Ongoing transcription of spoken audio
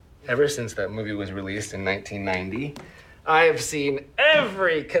ever since that movie was released in 1990, I have seen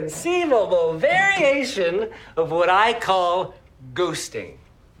every conceivable variation of what I call ghosting.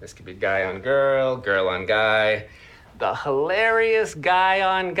 This could be guy on girl, girl on guy, the hilarious guy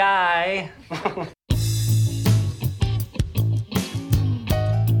on guy.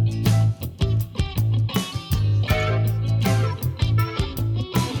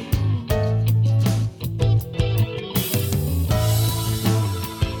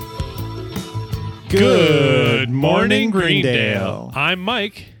 Good morning, Greendale. I'm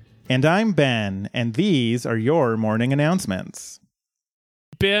Mike. And I'm Ben, and these are your morning announcements.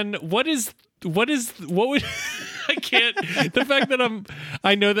 Ben, what would I can't the fact that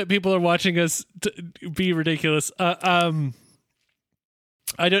I know that people are watching us be ridiculous. I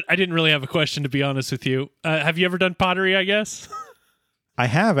didn't really have a question, to be honest with you. Have you ever done pottery, I guess? I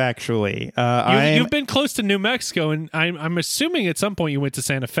have, actually. You've been close to New Mexico, and I'm assuming at some point you went to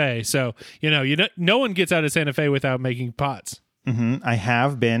Santa Fe. So, no one gets out of Santa Fe without making pots. Mm-hmm. I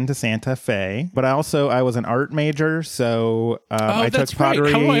have been to Santa Fe, but I was an art major, so I took pottery.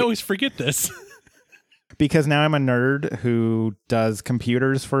 Right. How do I always forget this? Because now I'm a nerd who does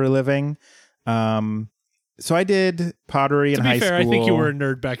computers for a living. So I did pottery in high school. To be fair, I think you were a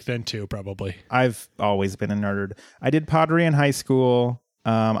nerd back then too, probably. I've always been a nerd. I did pottery in high school.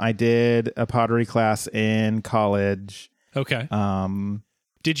 I did a pottery class in college. Okay.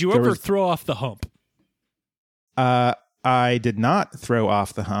 Did you ever throw off the hump? I did not throw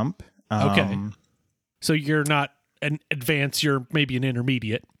off the hump. Okay. So you're not an advanced, you're maybe an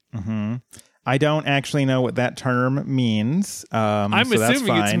intermediate. Mm-hmm. I don't actually know what that term means. I'm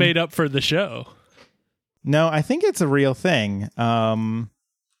assuming it's made up for the show. No, I think it's a real thing. Throw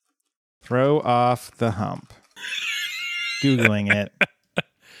off the hump. Googling it.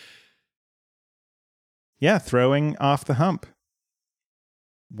 Yeah, throwing off the hump.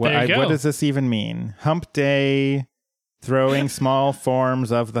 What does this even mean? Hump day, throwing small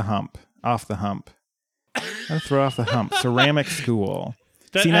forms of the hump. Off the hump. How to throw off the hump. Ceramic school.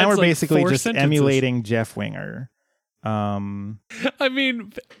 See, now we're basically just emulating Jeff Winger. I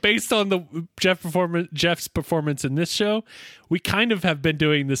mean, based on Jeff's performance in this show, we kind of have been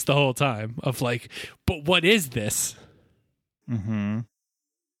doing this the whole time of like, but what is this? Mm-hmm.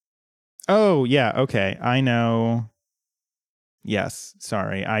 Oh, yeah. Okay. I know. Yes.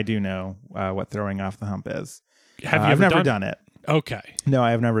 Sorry. I do know what throwing off the hump is. I've never done it. Okay. No,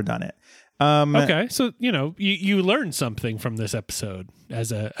 I have never done it. Okay. So, you learned something from this episode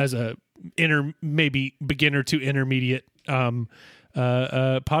as a maybe beginner to intermediate pottery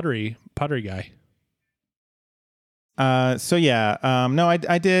guy. So yeah, no,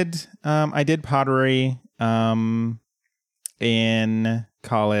 I did pottery in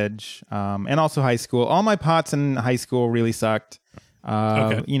college and also high school. All my pots in high school really sucked.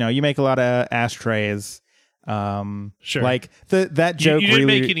 Okay. You make a lot of ashtrays. Sure. Like that joke you didn't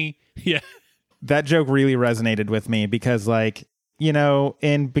really make any. Yeah. That joke really resonated with me because, like,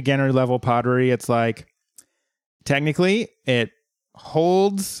 in beginner level pottery, it's like technically it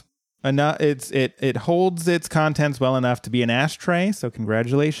holds enough. It holds its contents well enough to be an ashtray. So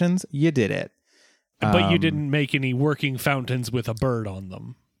congratulations, you did it. But you didn't make any working fountains with a bird on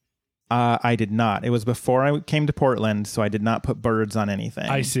them. I did not. It was before I came to Portland, so I did not put birds on anything.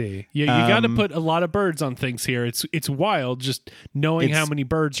 I see. You got to put a lot of birds on things here. It's wild just knowing how many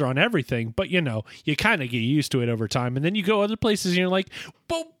birds are on everything. But, you kind of get used to it over time. And then you go other places and you're like,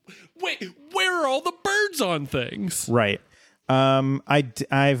 well, wait, where are all the birds on things? Right.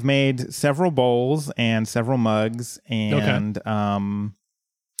 I've made several bowls and several mugs and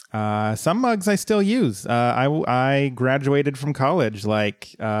some mugs I still use. I graduated from college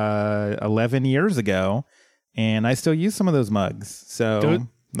 11 years ago, and I still use some of those mugs. So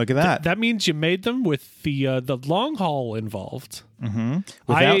look at that. That means you made them with the long haul involved. Mm-hmm.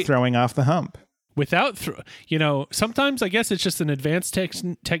 Without throwing off the hump. Sometimes I guess it's just an advanced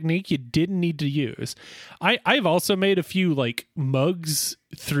technique you didn't need to use. I've also made a few mugs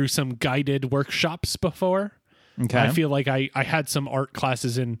through some guided workshops before. Okay. I feel like I had some art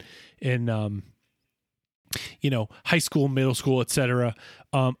classes in high school, middle school, etc.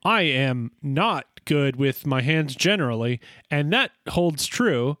 I am not good with my hands generally, and that holds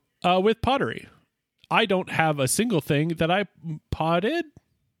true with pottery. I don't have a single thing that I potteried.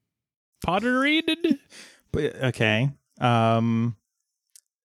 Okay. I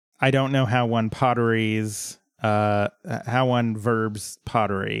don't know how one verbs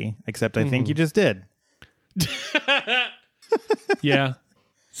pottery, except I think you just did. Yeah.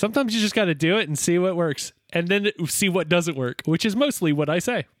 Sometimes you just got to do it and see what works, and then see what doesn't work, which is mostly what I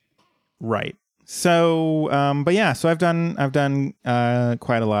say. Right. So, but yeah, so I've done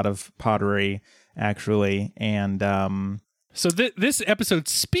quite a lot of pottery actually, and so this episode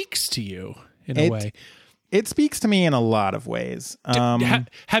speaks to you in a way. It speaks to me in a lot of ways.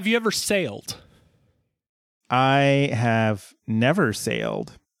 Have you ever sailed? I have never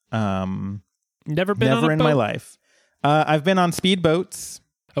sailed. Never been on a never in boat? My life. I've been on speedboats.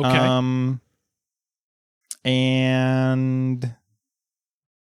 Okay. And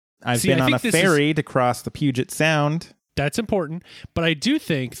I've been on a ferry to cross the Puget Sound. That's important, but I do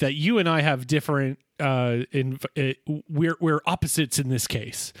think that you and I have different. We're opposites in this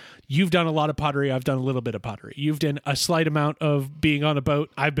case. You've done a lot of pottery. I've done a little bit of pottery. You've done a slight amount of being on a boat.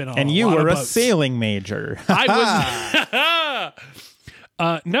 I've been on and a you lot were of a boats. sailing major. I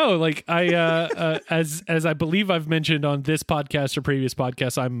was. No, like as I believe I've mentioned on this podcast or previous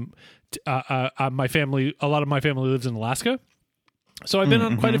podcasts, my family. A lot of my family lives in Alaska, so I've been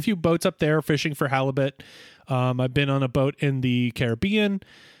on quite a few boats up there fishing for halibut. I've been on a boat in the Caribbean,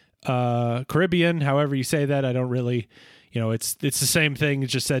 however you say that. I don't really, it's the same thing.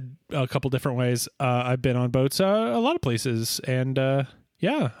 It's just said a couple different ways. I've been on boats a lot of places, and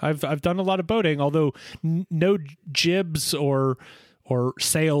I've done a lot of boating. Although no jibs or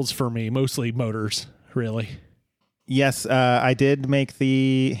sails for me, mostly motors, really. Yes, I did make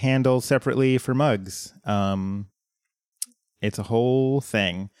the handle separately for mugs. It's a whole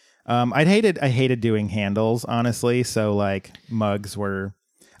thing. I hated doing handles, honestly. So like mugs were,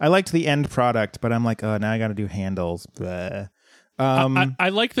 I liked the end product, but I'm like, oh, now I got to do handles. Bleh. I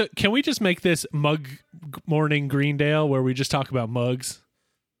like can we just make this Mug Morning Greendale where we just talk about mugs?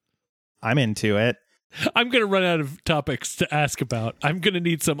 I'm into it. I'm going to run out of topics to ask about. I'm going to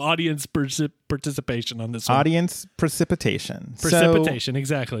need some audience participation on this one. Audience precipitation. Precipitation,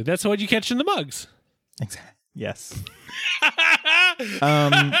 exactly. That's what you catch in the mugs. Exactly. Yes.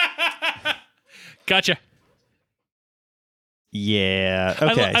 Gotcha. Yeah.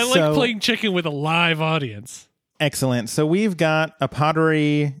 Okay. I like playing chicken with a live audience. Excellent. So we've got a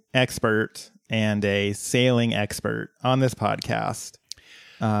pottery expert and a sailing expert on this podcast.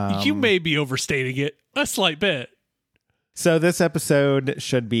 You may be overstating it a slight bit. So this episode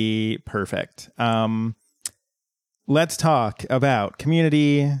should be perfect. Let's talk about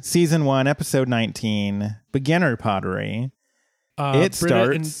Community Season 1, Episode 19, Beginner Pottery. It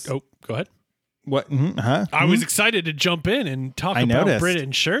starts... go ahead. What? I was excited to jump in and talk about Britta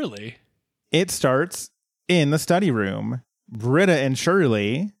and Shirley. It starts in the study room. Britta and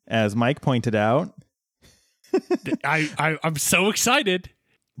Shirley, as Mike pointed out. I'm so excited.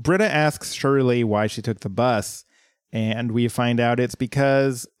 Britta asks Shirley why she took the bus, and we find out it's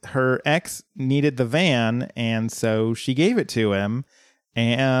because her ex needed the van, and so she gave it to him,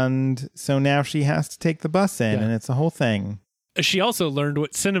 and so now she has to take the bus in, and it's a whole thing. She also learned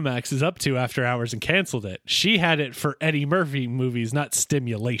what Cinemax is up to after hours and canceled it. She had it for Eddie Murphy movies, not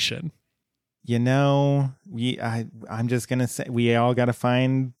stimulation. I'm just going to say, we all got to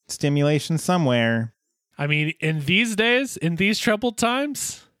find stimulation somewhere. I mean, in these days, in these troubled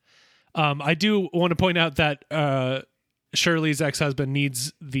times, I do want to point out that Shirley's ex-husband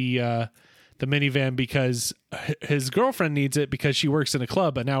needs the minivan because his girlfriend needs it because she works in a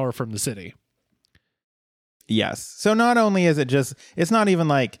club an hour from the city. Yes. So not only is it just, it's not even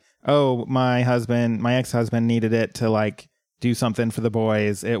like, oh, my ex-husband needed it to like do something for the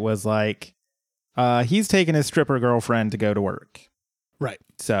boys. It was like, he's taking his stripper girlfriend to go to work. Right.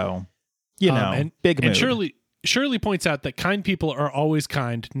 So, big mood. And Shirley points out that kind people are always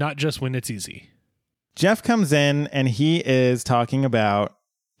kind, not just when it's easy. Jeff comes in and he is talking about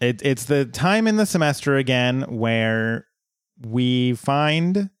it. It's the time in the semester again where we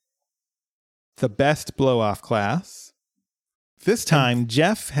find the best blow-off class. This time,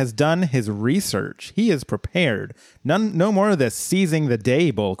 Jeff has done his research. He is prepared. No more of this seizing the day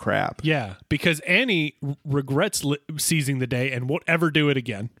bull crap. Yeah, because Annie regrets seizing the day and won't ever do it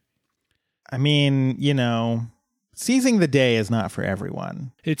again. I mean, seizing the day is not for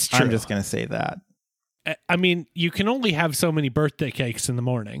everyone. It's true. I'm just going to say that. I mean, you can only have so many birthday cakes in the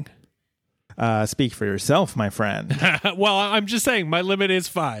morning. Speak for yourself, my friend. Well, I'm just saying my limit is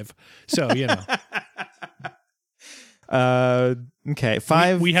 5. So, Okay,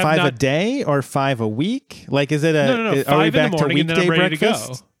 five a day or 5 a week? Like, is it No. 5 are we in back the morning to and then I'm weekday ready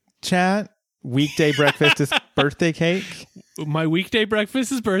breakfast? to go. Chat. Weekday breakfast is birthday cake. My weekday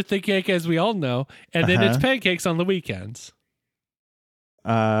breakfast is birthday cake, as we all know, and then it's pancakes on the weekends.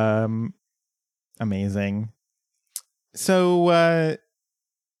 Amazing. So,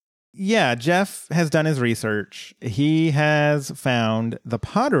 Jeff has done his research. He has found the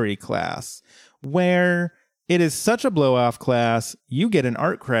pottery class where it is such a blow-off class, you get an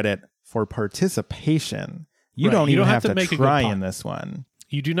art credit for participation. You don't even have to try in this one.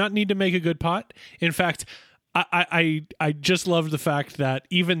 You do not need to make a good pot. In fact, I just love the fact that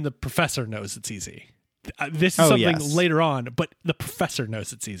even the professor knows it's easy. This is something later on, but the professor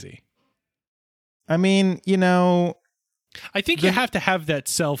knows it's easy. I mean, I think you have to have that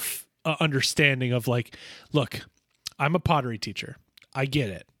self understanding of like, look, I'm a pottery teacher. I get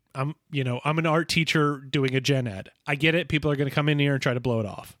it. I'm an art teacher doing a gen ed. I get it. People are going to come in here and try to blow it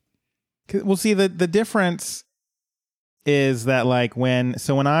off. Well, see, the difference is that like when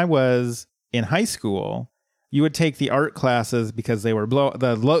I was in high school, you would take the art classes because they were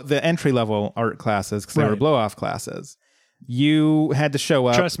the entry level art classes because they were blow off classes. You had to show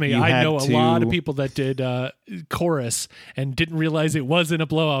up. Trust me, I know a lot of people that did chorus and didn't realize it wasn't a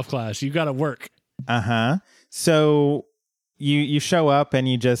blow off class. You got to work. So you show up and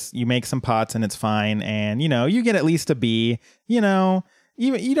you make some pots and it's fine, and you get at least a B. You don't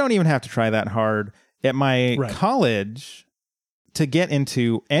even have to try that hard. At my college, to get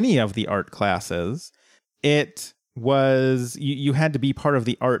into any of the art classes, it was you had to be part of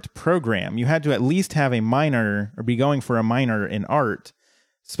the art program. You had to at least have a minor or be going for a minor in art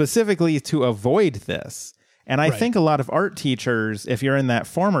specifically to avoid this. And I think a lot of art teachers, if you're in that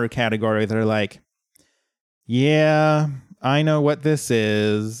former category, they're like, yeah, I know what this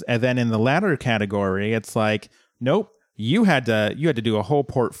is. And then in the latter category, it's like, nope. You had to do a whole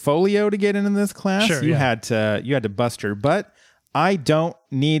portfolio to get into this class. Sure, you had to bust your butt. I don't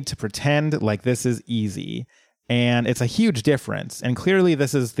need to pretend like this is easy, and it's a huge difference. And clearly,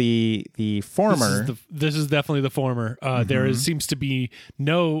 this is the former. This is definitely the former. There seems to be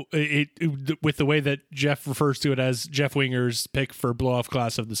with the way that Jeff refers to it as Jeff Winger's pick for blow off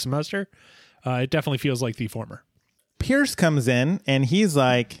class of the semester. It definitely feels like the former. Pierce comes in and he's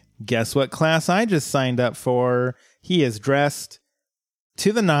like, "Guess what class I just signed up for?" He is dressed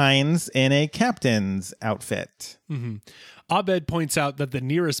to the nines in a captain's outfit. Mm-hmm. Abed points out that the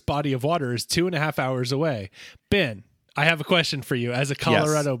nearest body of water is 2.5 hours away. Ben, I have a question for you as a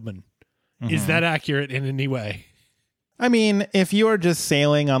Coloradoman. Yes. Is that accurate in any way? I mean, if you are just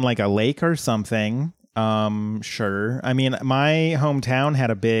sailing on like a lake or something, sure. I mean, my hometown had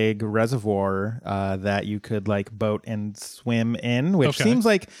a big reservoir that you could like boat and swim in, which seems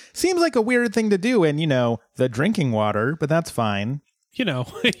like a weird thing to do in, the drinking water, but that's fine.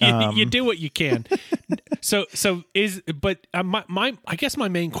 You do what you can. I guess my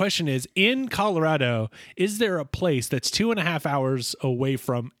main question is, in Colorado, is there a place that's 2.5 hours away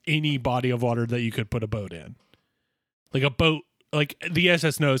from any body of water that you could put a boat in? Like a boat, like the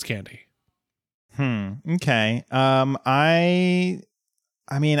SS Nose Candy. Okay. I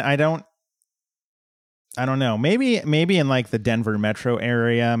mean, I don't know. Maybe in like the Denver metro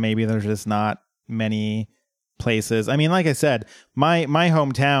area, maybe there's just not many places. I mean, like I said, my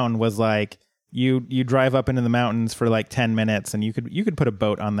hometown was like you drive up into the mountains for like 10 minutes and you could put a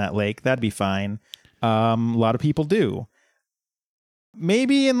boat on that lake. That'd be fine. A lot of people do.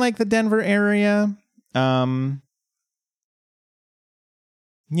 Maybe in like the Denver area.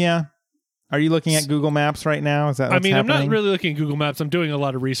 Yeah. Are you looking at Google Maps right now? Is that what's happening? I'm not really looking at Google Maps. I'm doing a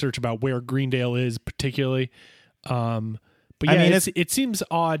lot of research about where Greendale is particularly. But yeah, I mean, it seems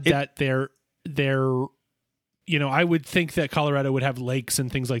odd that they're I would think that Colorado would have lakes and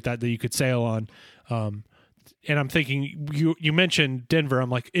things like that you could sail on. And I'm thinking, you mentioned Denver. I'm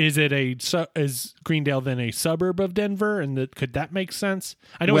like, is Greendale then a suburb of Denver? And could that make sense?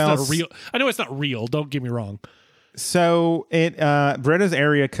 I know it's not real. Don't get me wrong. So Britta's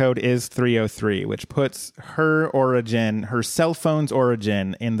area code is 303, which puts her cell phone's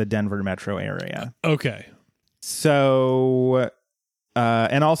origin in the Denver metro area. Okay. So,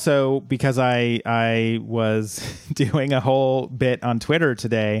 and also because I was doing a whole bit on Twitter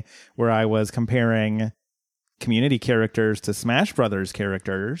today where I was comparing Community characters to Smash Brothers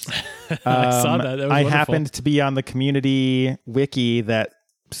characters. I saw that. That was I wonderful. happened to be on the Community wiki that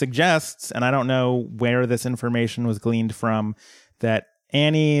suggests, and I don't know where this information was gleaned from, that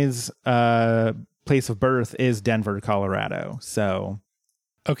Annie's place of birth is Denver, Colorado. So,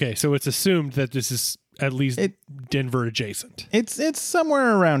 okay, so it's assumed that this is at least Denver adjacent. It's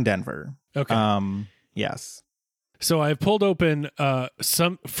somewhere around Denver. Okay. Yes. So I've pulled open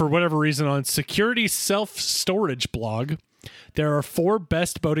some, for whatever reason, on Security Self-Storage blog. There are 4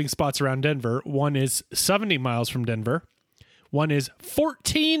 best boating spots around Denver. One is 70 miles from Denver. One is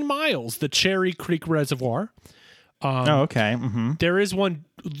 14 miles, the Cherry Creek Reservoir. Okay. Mm-hmm. There is one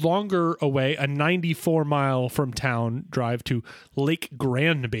longer away, a 94-mile from town drive to Lake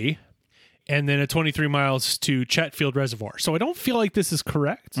Granby, and then a 23 miles to Chatfield Reservoir. So I don't feel like this is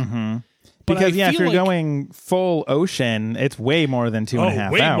correct. Mm-hmm. Because if you're going full ocean, it's way more than 2.5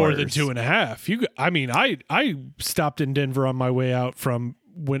 hours. Way more than 2.5. I stopped in Denver on my way out from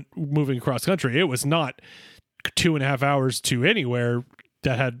moving across country. It was not 2.5 hours to anywhere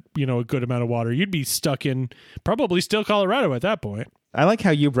that had, a good amount of water. You'd be stuck in probably still Colorado at that point. I like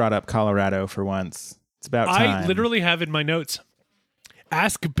how you brought up Colorado for once. It's about time. I literally have in my notes,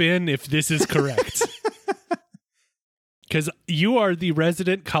 ask Ben if this is correct. Because you are the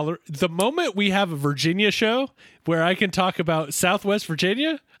resident The moment we have a Virginia show where I can talk about Southwest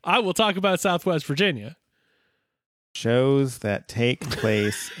Virginia, I will talk about Southwest Virginia. Shows that take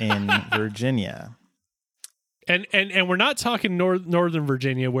place in Virginia. And we're not talking Northern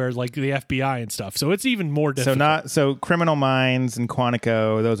Virginia where like the FBI and stuff. So it's even more difficult. So Criminal Minds and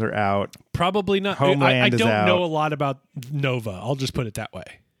Quantico, those are out. Probably not. Homeland I don't out. know a lot about Nova. I'll just put it that way.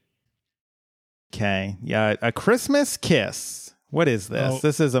 Okay. Yeah. A Christmas Kiss. What is this? Oh.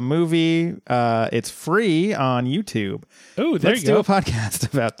 This is a movie. It's free on YouTube. Oh, there Let's you go. do a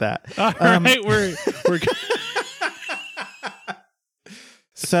podcast about that. All right. We're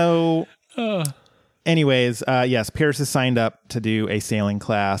So anyways, yes, Pierce has signed up to do a sailing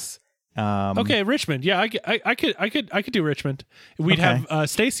class. Okay, Richmond. Yeah, I could do Richmond. We'd have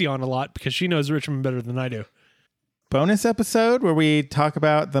Stacy on a lot because she knows Richmond better than I do. Bonus episode where we talk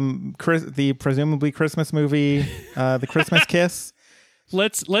about the presumably Christmas movie, The Christmas Kiss.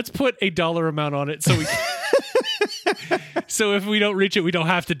 Let's put a dollar amount on it so we so if we don't reach it, we don't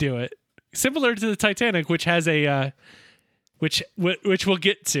have to do it. Similar to the Titanic, which has a which we'll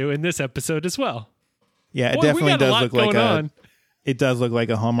get to in this episode as well. Yeah, it definitely does look like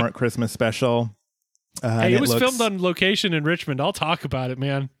a Hallmark Christmas special. Hey, it was filmed on location in Richmond. I'll talk about it,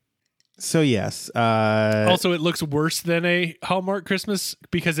 man. So yes. Also, it looks worse than a Hallmark Christmas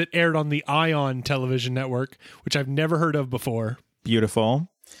because it aired on the Ion television network, which I've never heard of before.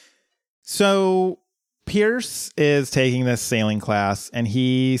 Beautiful. So Pierce is taking this sailing class, and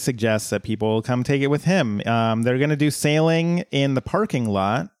he suggests that people come take it with him. They're going to do sailing in the parking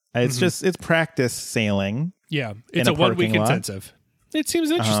lot. It's it's practice sailing. Yeah, it's a 1 week intensive. It seems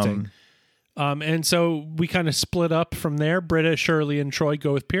interesting. And so we kind of split up from there. Britta, Shirley, and Troy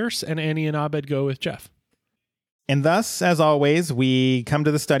go with Pierce, and Annie and Abed go with Jeff. And thus, as always, we come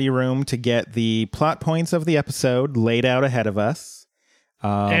to the study room to get the plot points of the episode laid out ahead of us.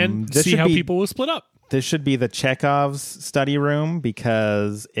 And see how people will split up. This should be the Chekhov's study room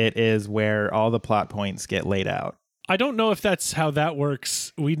because it is where all the plot points get laid out. I don't know if that's how that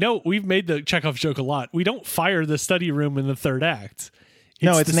works. We know we've made the Chekhov joke a lot. We don't fire the study room in the third act.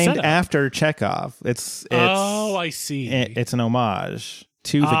 It's named after Chekhov. It's oh, I see. It's an homage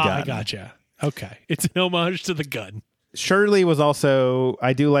to the gun. I gotcha. Okay. It's an homage to the gun. Shirley was also,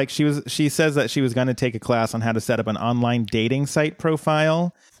 I do like, she says that she was going to take a class on how to set up an online dating site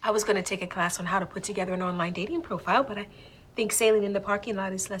profile. I was going to take a class on how to put together an online dating profile, but I think sailing in the parking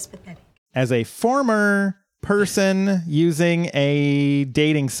lot is less pathetic. As a former person using a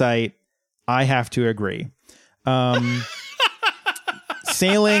dating site, I have to agree.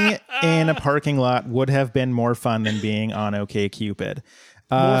 Sailing in a parking lot would have been more fun than being on OkCupid.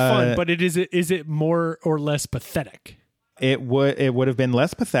 More fun, but is it more or less pathetic? It would have been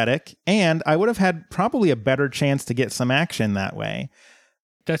less pathetic, and I would have had probably a better chance to get some action that way.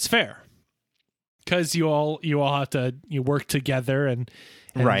 That's fair, because you all have to work together and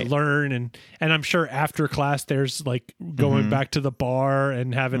right. learn, and I'm sure after class there's like going back to the bar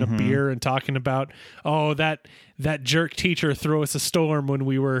and having a beer and talking about that jerk teacher threw us a storm when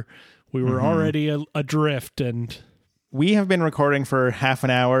we were already adrift. And we have been recording for half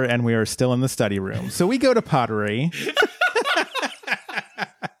an hour and we are still in the study room, so we go to pottery.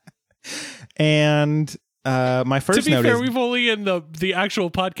 And my first note is... To be fair, we've only in the actual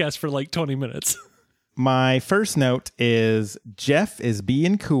podcast for like 20 minutes. My first note is Jeff is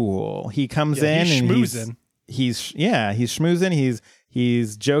being cool. He comes in and he's schmoozing.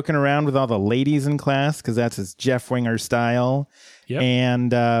 He's joking around with all the ladies in class because that's his Jeff Winger style. Yep.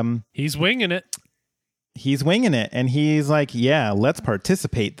 And he's winging it. He's winging it. And he's like, yeah, let's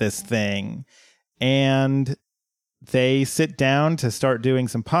participate this thing. And they sit down to start doing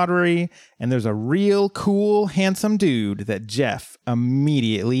some pottery, and there's a real cool, handsome dude that Jeff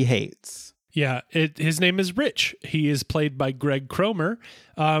immediately hates. Yeah, his name is Rich. He is played by Greg Cromer.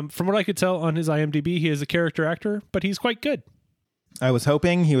 From what I could tell on his IMDb, he is a character actor, but he's quite good. I was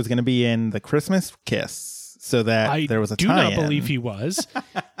hoping he was going to be in The Christmas Kiss, so that there was a tie-in. I do not believe he was,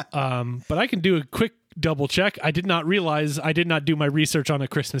 but I can do a quick double check. I did not realize I did not do my research on A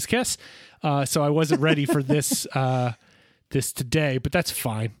Christmas Kiss, so I wasn't ready for this today, but that's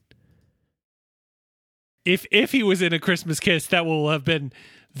fine. If he was in A Christmas Kiss, that will have been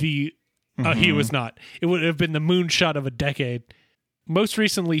the He was not. It would have been the moonshot of a decade. Most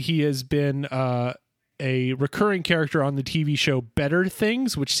recently, he has been a recurring character on the TV show Better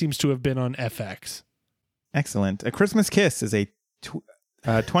Things, which seems to have been on FX. Excellent. A Christmas Kiss is a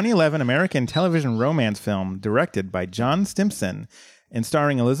 2011 American television romance film directed by John Stimpson and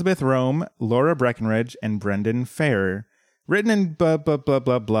starring Elizabeth Rome, Laura Breckenridge, and Brendan Farrer. Written in blah, blah, blah,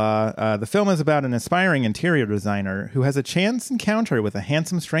 blah, blah. The film is about an aspiring interior designer who has a chance encounter with a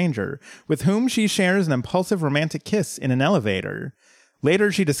handsome stranger with whom she shares an impulsive romantic kiss in an elevator.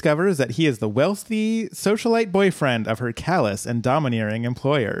 Later, she discovers that he is the wealthy socialite boyfriend of her callous and domineering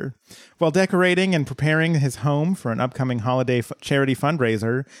employer. While decorating and preparing his home for an upcoming holiday charity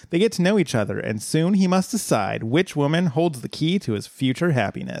fundraiser, they get to know each other, and soon he must decide which woman holds the key to his future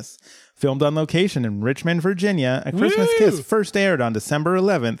happiness. Filmed on location in Richmond, Virginia, A Christmas Kiss first aired on December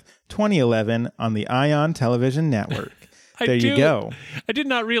 11th, 2011 on the Ion Television Network. There you go. I did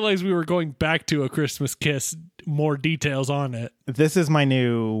not realize we were going back to A Christmas Kiss. More details on it. This is my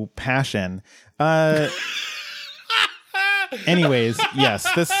new passion. Anyways,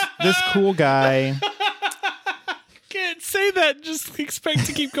 yes, this cool guy. Can't say that. Just expect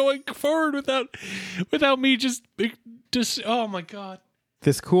to keep going forward without me. Just oh my god.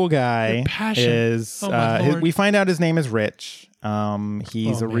 This cool guy is. We find out his name is Rich.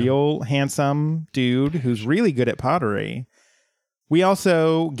 He's a real handsome dude who's really good at pottery. We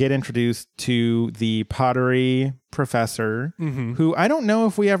also get introduced to the pottery professor, who I don't know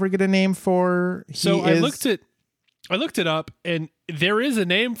if we ever get a name for. I looked it up, and there is a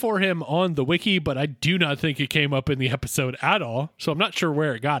name for him on the wiki, but I do not think it came up in the episode at all. So I'm not sure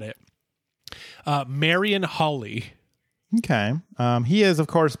where it got it. Marion Hawley. Okay. He is, of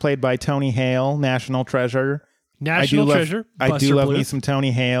course, played by Tony Hale, National Treasure. I do love me some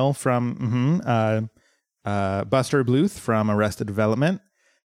Tony Hale from Buster Bluth from Arrested Development.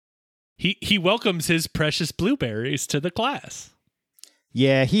 He welcomes his precious blueberries to the class.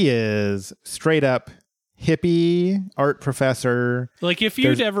 Yeah, he is straight up hippie art professor. Like if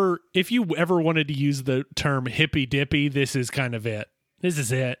you ever wanted to use the term hippy dippy, this is kind of it. This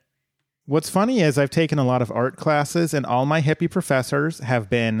is it. What's funny is I've taken a lot of art classes, and all my hippie professors have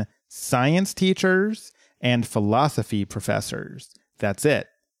been science teachers and philosophy professors. That's it.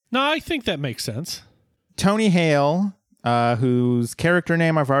 No, I think that makes sense. Tony Hale, whose character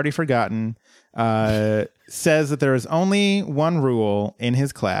name I've already forgotten, says that there is only one rule in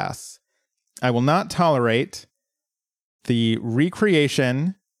his class. I will not tolerate the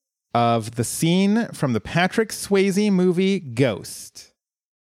recreation of the scene from the Patrick Swayze movie Ghost.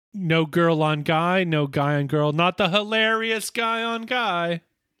 No girl on guy, no guy on girl, not the hilarious guy on guy.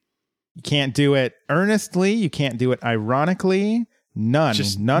 You can't do it earnestly. You can't do it ironically. None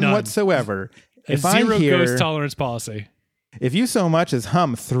whatsoever. If zero ghost tolerance policy. If you so much as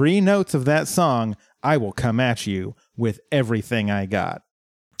hum 3 notes of that song, I will come at you with everything I got.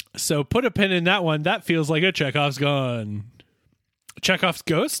 So put a pin in that one. That feels like a Chekhov's gun. Chekhov's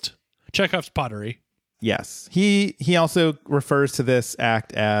ghost? Chekhov's pottery. Yes. He also refers to this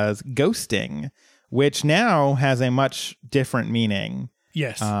act as ghosting, which now has a much different meaning.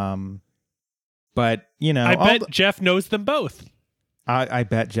 Yes. But, you know. I bet Jeff knows them both. I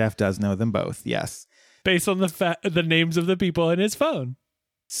bet Jeff does know them both, yes. Based on the names of the people in his phone.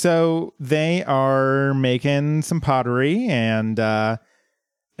 So they are making some pottery, and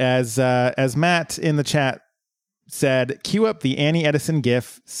as Matt in the chat said, cue up the Annie Edison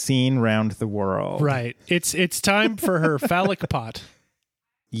gif seen round the world. Right. It's time for her phallic pot.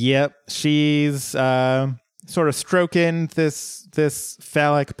 Yep. She's sort of stroking this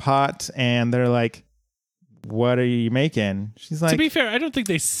phallic pot, and they're like, what are you making? She's like, to be fair, I don't think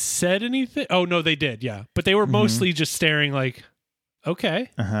they said anything. Oh, no, they did. Yeah. But they were mostly just staring like,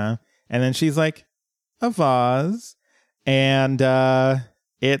 okay. And then she's like, a vase. And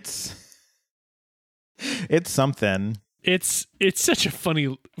it's something. It's such a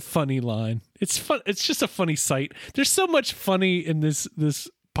funny line. It's fun. It's just a funny sight. There's so much funny in this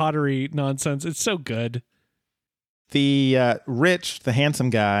pottery nonsense. It's so good. The Rich, the handsome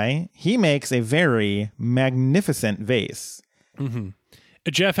guy, he makes a very magnificent vase. Mm-hmm.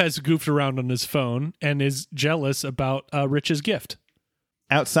 Jeff has goofed around on his phone and is jealous about Rich's gift.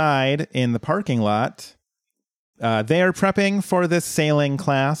 Outside in the parking lot, they are prepping for this sailing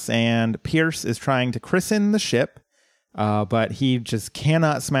class, and Pierce is trying to christen the ship, but he just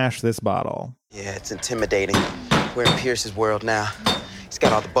cannot smash this bottle. Yeah, it's intimidating. We're in Pierce's world now. He's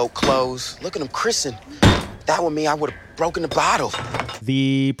got all the boat clothes. Look at him christen. That would mean I would have broken the bottle.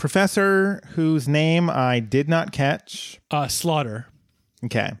 The professor, whose name I did not catch. Slaughter.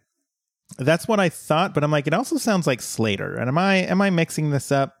 Okay. That's what I thought, but I'm like, it also sounds like Slater. And am I mixing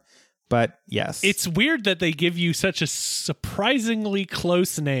this up? But yes. It's weird that they give you such a surprisingly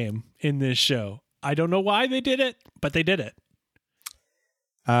close name in this show. I don't know why they did it, but they did it.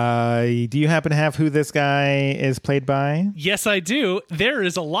 Do you happen to have who this guy is played by? Yes, I do. There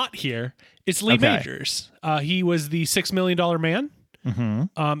is a lot here. It's Lee Majors. He was the $6 Million Man.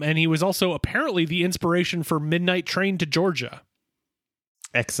 Mm-hmm. And he was also apparently the inspiration for Midnight Train to Georgia.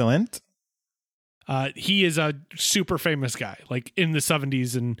 Excellent. He is a super famous guy, like in the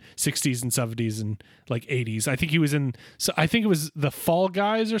 70s and 60s and 70s and like 80s. I think he was in, I think it was the Fall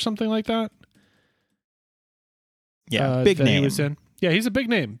Guys or something like that. Yeah, big name. He was in. Yeah, he's a big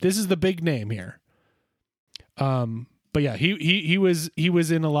name. This is the big name here. But yeah, he was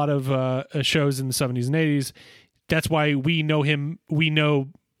in a lot of shows in the 70s and 80s. That's why we know him. We know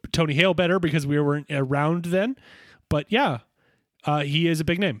Tony Hale better because we weren't around then. But yeah, he is a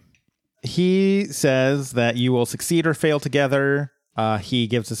big name. He says that you will succeed or fail together. He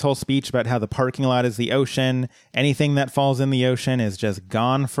gives this whole speech about how the parking lot is the ocean. Anything that falls in the ocean is just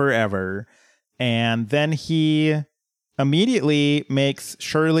gone forever. And then he immediately makes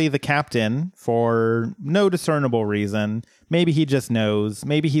Shirley the captain for no discernible reason. Maybe he just knows.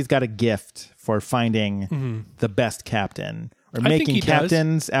 Maybe he's got a gift for finding the best captain or making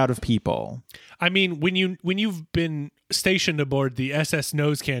captains out of people. I mean, when you've been stationed aboard the SS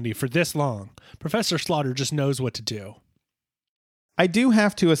Nose Candy for this long, Professor Slaughter just knows what to do. I do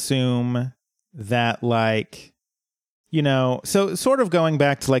have to assume that, like, you know, so sort of going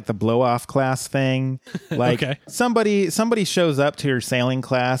back to like the blow-off class thing, like somebody shows up to your sailing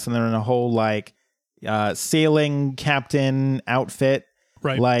class and they're in a whole like sailing captain outfit.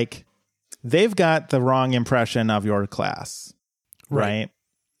 Right. Like they've got the wrong impression of your class. Right.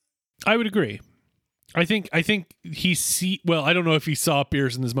 I would agree. I think well, I don't know if he saw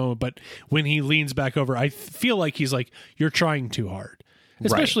Pierce in this moment, but when he leans back over, I feel like he's like, you're trying too hard.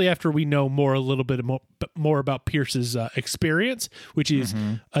 Especially after we know a little bit more about Pierce's experience, which is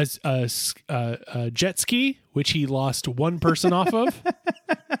a jet ski, which he lost one person off of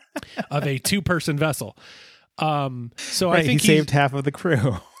a 2-person vessel. So I think he saved half of the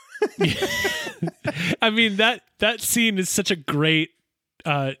crew. I mean, that scene is such a great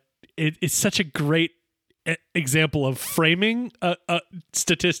it's such a great example of framing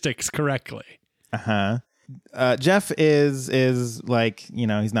statistics correctly. Jeff is like, you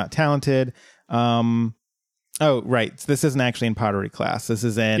know, he's not talented. Oh, right. This isn't actually in pottery class. This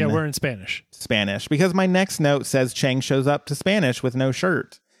is in... Yeah, we're in Spanish. Because my next note says Chang shows up to Spanish with no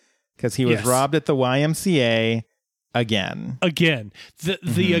shirt because he was robbed at the YMCA again.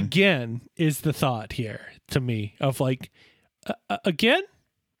 The again is the thought here to me of like, again.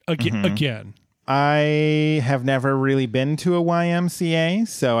 I have never really been to a YMCA,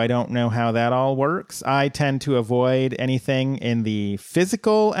 so I don't know how that all works. I tend to avoid anything in the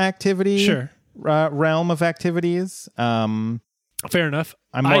physical activity realm of activities. Fair enough.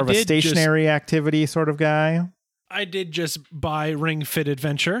 I'm more of a stationary activity sort of guy. I did just buy Ring Fit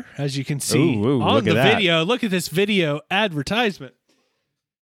Adventure, as you can see on the video. Look at this video advertisement.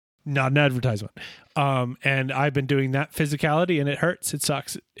 Not an advertisement. And I've been doing that physicality and it hurts. It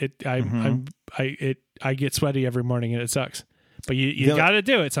sucks. I get sweaty every morning and it sucks. But you got to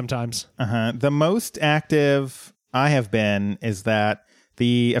do it sometimes. The most active I have been is that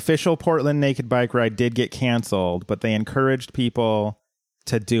the official Portland Naked Bike Ride did get canceled, but they encouraged people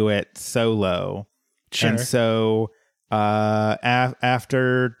to do it solo. Sure. And so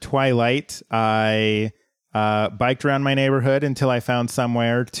after Twilight, I biked around my neighborhood until I found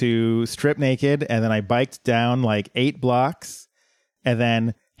somewhere to strip naked, and then I biked down like 8 blocks and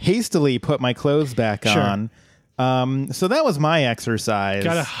then hastily put my clothes back on. So that was my exercise.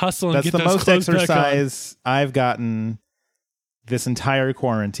 Gotta hustle and That's get the those most clothes exercise I've gotten this entire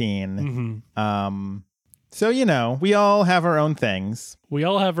quarantine. So, you know, we all have our own things. And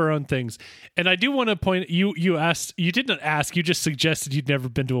I do want to point, you didn't ask, you just suggested you'd never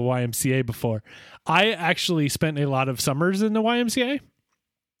been to a YMCA before. I actually spent a lot of summers in the YMCA.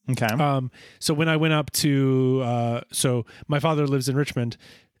 Okay. So when I went up to, so my father lives in Richmond,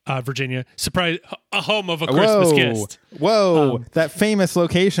 Virginia, surprise, a home of a Christmas kiss. Whoa, that famous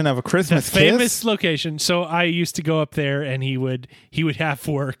location of a Christmas kiss. Famous location. So I used to go up there, and he would have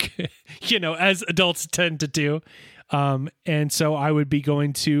work, you know, as adults tend to do. And so I would be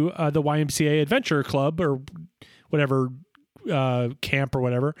going to the YMCA Adventure Club or whatever camp or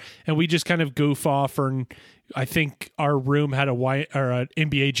whatever, and we just kind of goof off. And I think our room had an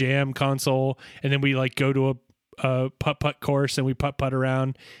NBA Jam console, and then we like go to a putt course and we putt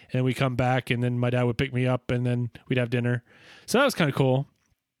around, and then we come back, and then my dad would pick me up, and then we'd have dinner. So that was kind of cool.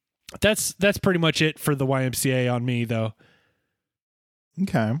 That's pretty much it for the YMCA on me, though.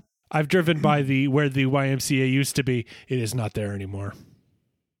 Okay. I've driven by where the YMCA used to be. It is not there anymore.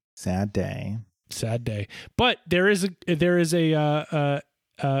 Sad day. But there is a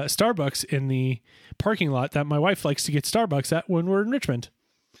Starbucks in the parking lot that my wife likes to get Starbucks at when we're in Richmond.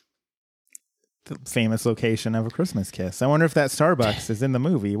 The famous location of A Christmas Kiss. I wonder if that Starbucks is in the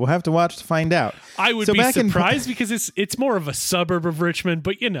movie. We'll have to watch to find out. I would be surprised because it's more of a suburb of Richmond,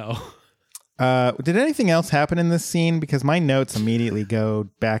 but you know. Did anything else happen in this scene? Because my notes immediately go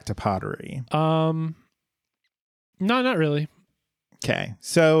back to pottery. No, not really. Okay,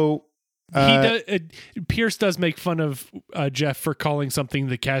 so Pierce does make fun of Jeff for calling something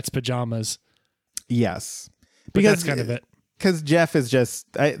the cat's pajamas. Yes, but that's kind of it. Because Jeff is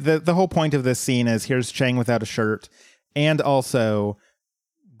just the whole point of this scene is here's Chang without a shirt, and also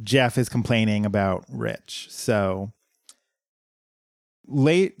Jeff is complaining about Rich. So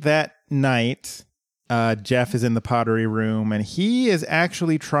late that night, Jeff is in the pottery room, and he is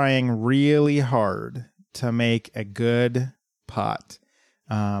actually trying really hard to make a good pot.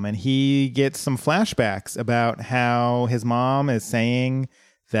 And he gets some flashbacks about how his mom is saying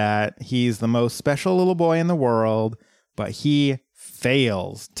that he's the most special little boy in the world, but he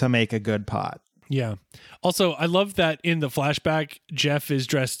fails to make a good pot. Yeah. Also, I love that in the flashback, Jeff is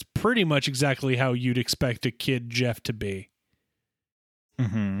dressed pretty much exactly how you'd expect a kid Jeff to be.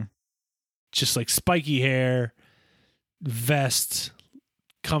 Mm-hmm. Just like spiky hair, vest,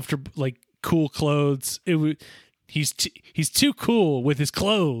 comfortable, like cool clothes. He's too cool with his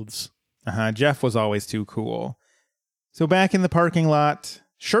clothes. Jeff was always too cool. So back in the parking lot,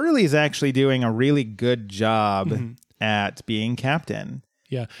 Shirley's actually doing a really good job at being captain.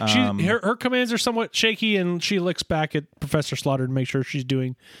 Yeah. Her commands are somewhat shaky, and she looks back at Professor Slaughter to make sure she's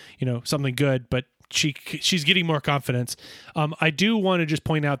doing, something good, but she's getting more confidence. I do want to just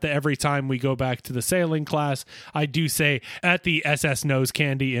point out that every time we go back to the sailing class, I do say at the SS Nose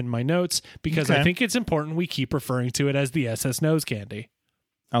Candy in my notes, because I think it's important we keep referring to it as the SS Nose Candy.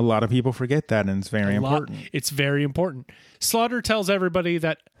 A lot of people forget that, and it's very important. It's very important. Slaughter tells everybody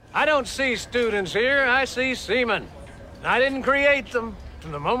that I don't see students here, I see seamen. I didn't create them.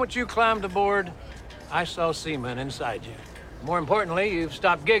 From the moment you climbed aboard, I saw seamen inside you. More importantly, you've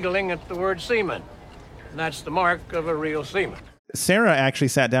stopped giggling at the word seaman. And that's the mark of a real seaman. Sarah actually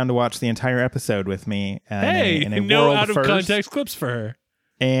sat down to watch the entire episode with me. In a no world out-of-context first, clips for her.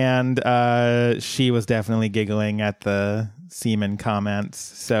 And she was definitely giggling at the seaman comments.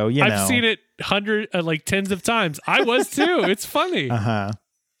 So, I've seen it tens of times. I was too. It's funny. Uh-huh.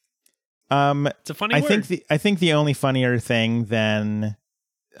 It's a funny word. I think the only funnier thing than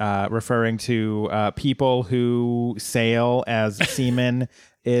referring to people who sail as seamen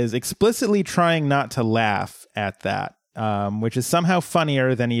is explicitly trying not to laugh at that, which is somehow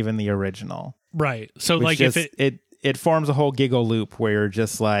funnier than even the original. Right. So if it forms a whole giggle loop where you're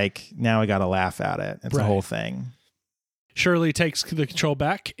just like, now I got to laugh at it. It's a whole thing. Shirley takes the control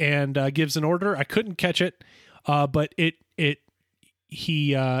back and gives an order. I couldn't catch it, but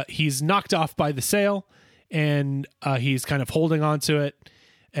he's knocked off by the sail, and he's kind of holding on to it,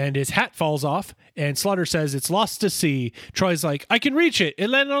 and his hat falls off, and Slaughter says it's lost to sea. Troy's like, I can reach it. It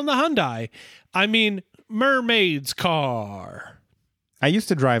landed on the Hyundai. I mean, mermaid's car. I used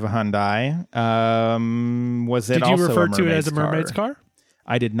to drive a Hyundai. Did you refer to it as a mermaid's car?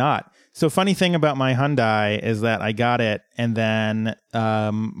 I did not. So funny thing about my Hyundai is that I got it, and then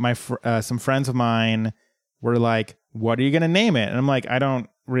some friends of mine were like, what are you going to name it? And I'm like, I don't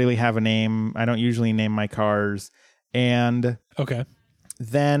really have a name. I don't usually name my cars. And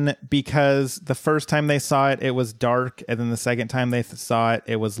then because the first time they saw it, it was dark. And then the second time they saw it,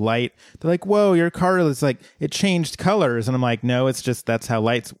 it was light. They're like, whoa, your car is like, it changed colors. And I'm like, no, it's just, that's how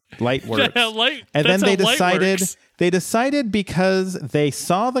light works. And then they decided because they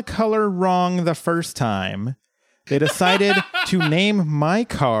saw the color wrong the first time, they decided to name my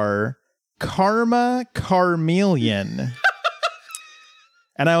car Karma Carmelian.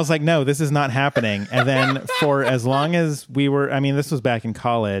 And I was like, no, this is not happening. And then for as long as this was back in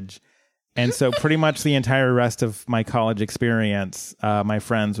college. And so pretty much the entire rest of my college experience, my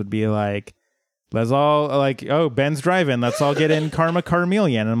friends would be like, let's all like, oh, Ben's driving. Let's all get in Karma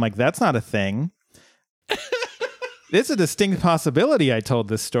Carmelian. And I'm like, that's not a thing. It's a distinct possibility. I told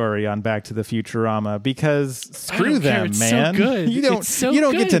this story on Back to the Futurama because screw them, it's man. So good. You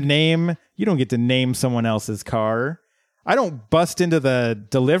don't get to name someone else's car. I don't bust into the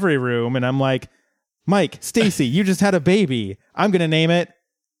delivery room and I'm like, Mike, Stacy, you just had a baby. I'm gonna name it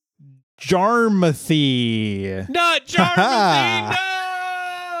Jarmathy. Not Jarmathy.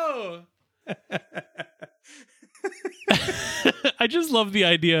 No. I just love the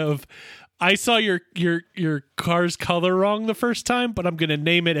idea of I saw your car's color wrong the first time, but I'm going to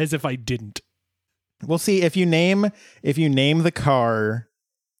name it as if I didn't. We'll see if you name the car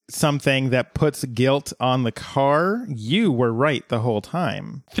something that puts guilt on the car, you were right the whole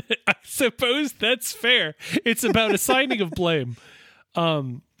time. I suppose that's fair. It's about assigning of blame.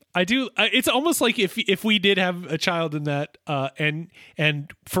 I do. It's almost like if we did have a child in that, and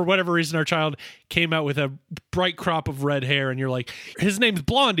for whatever reason our child came out with a bright crop of red hair, and you're like, his name's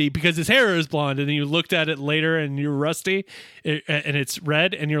Blondie because his hair is blonde, and then you looked at it later and you're Rusty, and it's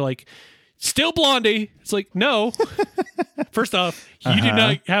red, and you're like, still Blondie. It's like, no. First off, you do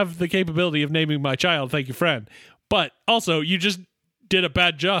not have the capability of naming my child. Thank you, friend. But also, you just did a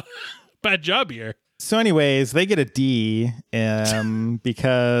bad job. Bad job here. So anyways, they get a D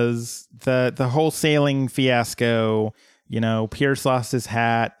because the whole sailing fiasco, Pierce lost his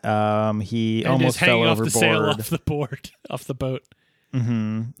hat. He and almost fell off overboard. The sail off the boat.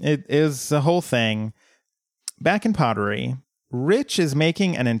 Mm-hmm. It is the whole thing. Back in Pottery, Rich is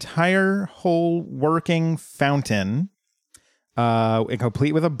making an entire whole working fountain,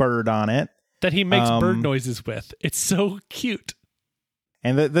 complete with a bird on it. That he makes bird noises with. It's so cute.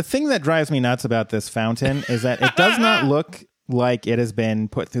 And the thing that drives me nuts about this fountain is that it does not look like it has been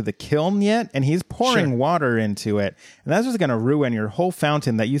put through the kiln yet, and he's pouring water into it. And that's just going to ruin your whole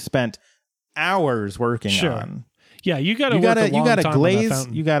fountain that you spent hours working on. Yeah, you got to glaze,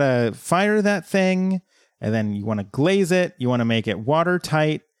 you got to fire that thing, and then you want to glaze it, you want to make it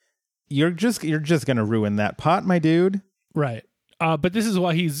watertight. You're just going to ruin that pot, my dude. Right. But this is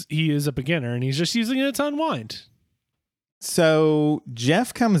why he is a beginner, and he's just using it to unwind. So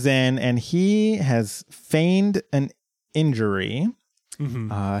Jeff comes in and he has feigned an injury.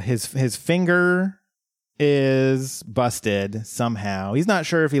 Mm-hmm. His finger is busted somehow. He's not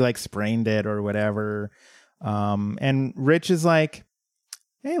sure if he sprained it or whatever. And Rich is like,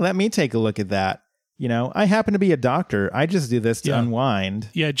 hey, let me take a look at that. I happen to be a doctor. I just do this to unwind.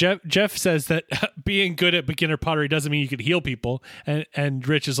 Yeah, Jeff says that being good at beginner pottery doesn't mean you could heal people. And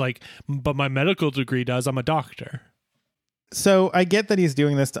Rich is like, but my medical degree does. I'm a doctor. So I get that he's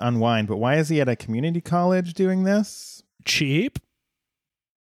doing this to unwind, but why is he at a community college doing this? Cheap.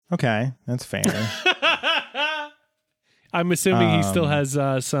 Okay, that's fair. I'm assuming he still has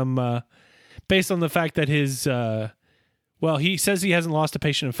some, based on the fact that his, he says he hasn't lost a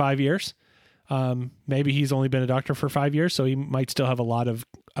patient in 5 years. Maybe he's only been a doctor for 5 years, so he might still have a lot of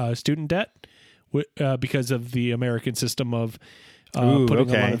student debt because of the American system of putting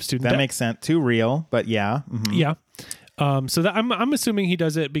a lot of student debt. That makes sense. Too real, but yeah. Mm-hmm. Yeah. So that I'm assuming he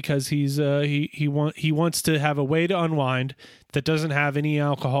does it because he wants to have a way to unwind that doesn't have any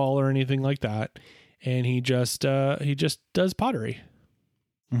alcohol or anything like that, and he just does pottery.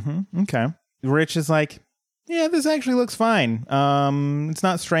 Mm-hmm. Okay. Rich is like, yeah, this actually looks fine. It's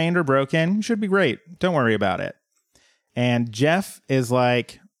not strained or broken. Should be great. Don't worry about it. And Jeff is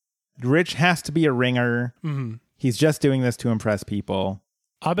like, Rich has to be a ringer. Mm-hmm. He's just doing this to impress people.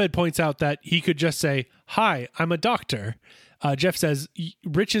 Abed points out that he could just say, hi, I'm a doctor. Jeff says,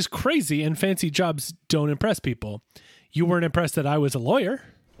 Rich is crazy and fancy jobs don't impress people. You weren't impressed that I was a lawyer?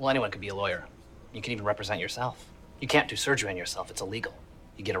 Well, anyone could be a lawyer. You can even represent yourself. You can't do surgery on yourself. It's illegal.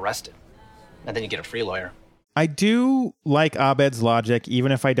 You get arrested. And then you get a free lawyer. I do like Abed's logic,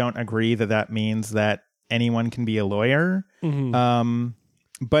 even if I don't agree that means that anyone can be a lawyer. Mm-hmm.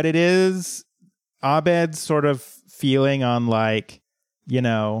 But it is Abed's sort of feeling on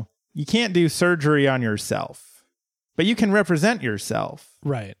you can't do surgery on yourself, but you can represent yourself.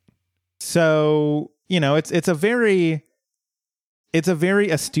 Right. So, it's a very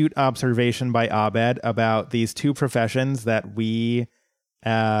astute observation by Abed about these two professions that we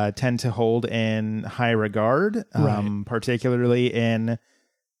tend to hold in high regard, particularly in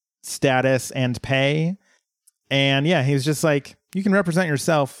status and pay. And yeah, he's just like, you can represent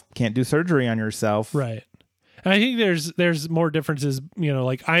yourself, can't do surgery on yourself. Right. And I think there's more differences,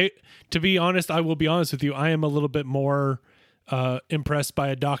 to be honest, I will be honest with you. I am a little bit more impressed by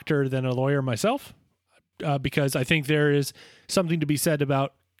a doctor than a lawyer myself, because I think there is something to be said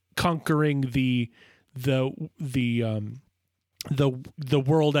about conquering the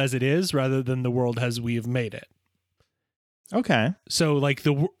world as it is rather than the world as we have made it. Okay. So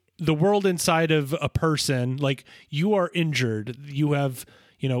the world inside of a person, you are injured. You have,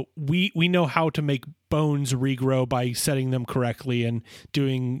 we know how to make bones regrow by setting them correctly and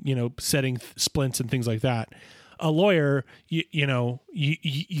doing, setting splints and things like that. A lawyer, you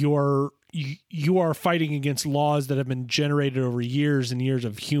are fighting against laws that have been generated over years and years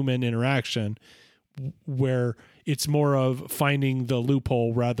of human interaction, where it's more of finding the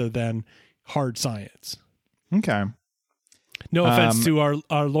loophole rather than hard science. Okay. No offense to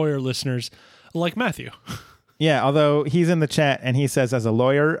our lawyer listeners like Matthew. Yeah, although he's in the chat and he says, as a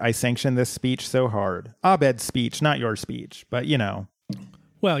lawyer, I sanction this speech so hard. Abed's speech, not your speech, but you know.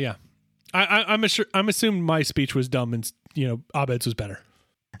 Well, yeah. I'm assuming my speech was dumb and, Abed's was better.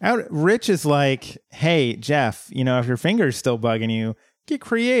 Rich is like, hey, Jeff, if your finger's still bugging you, get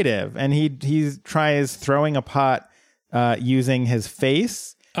creative. And he tries throwing a pot using his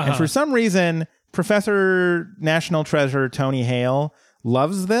face. And for some reason, Professor National Treasure Tony Hale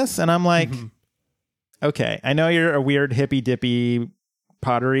loves this. And I'm like, okay, I know you're a weird hippy-dippy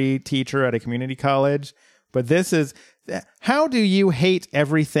pottery teacher at a community college, but this is... How do you hate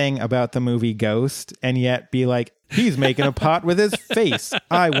everything about the movie Ghost and yet be like, he's making a pot with his face.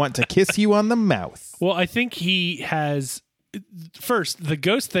 I want to kiss you on the mouth. Well, I think he has... First, the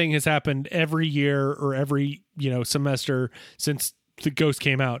Ghost thing has happened every year or every, semester since the Ghost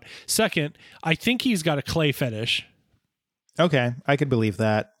came out. Second, I think he's got a clay fetish. Okay, I could believe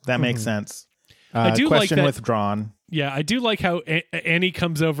that. That makes sense. I do question like that, withdrawn. Yeah, I do like how Annie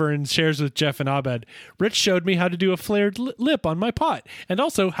comes over and shares with Jeff and Abed. Rich showed me how to do a flared lip on my pot, and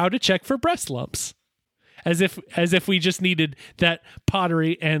also how to check for breast lumps. As if we just needed that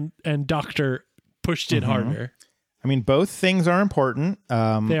pottery and doctor pushed in harder. I mean, both things are important. They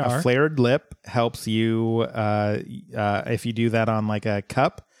are. A flared lip helps you if you do that on like a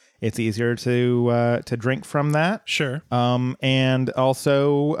cup. It's easier to drink from that. Sure. And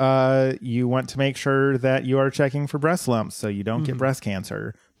also, you want to make sure that you are checking for breast lumps so you don't get breast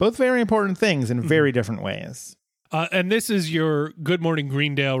cancer. Both very important things in very different ways. And this is your Good Morning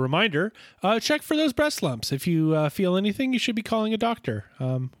Greendale reminder. Check for those breast lumps. If you feel anything, you should be calling a doctor.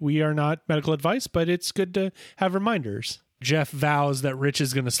 We are not medical advice, but it's good to have reminders. Jeff vows that Rich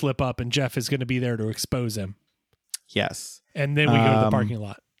is going to slip up and Jeff is going to be there to expose him. Yes. And then we go to the parking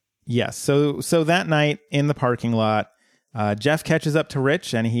lot. Yes. So that night in the parking lot, Jeff catches up to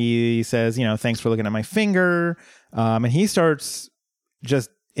Rich and he says, thanks for looking at my finger. And he starts just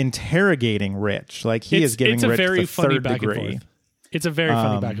interrogating Rich. Like he is giving Rich the third degree. It's a very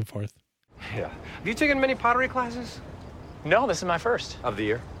funny back and forth. Yeah. Have you taken many pottery classes? No, this is my first. Of the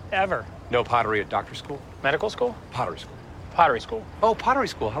year? Ever. No pottery at doctor school? Medical school? Pottery school. Pottery school. Oh, pottery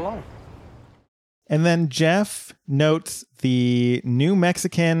school. How long? And then Jeff notes the New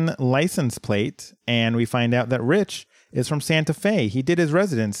Mexican license plate, and we find out that Rich is from Santa Fe. He did his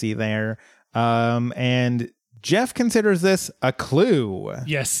residency there. And Jeff considers this a clue.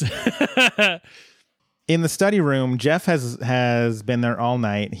 Yes. In the study room, Jeff has been there all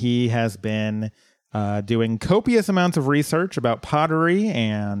night. He has been doing copious amounts of research about pottery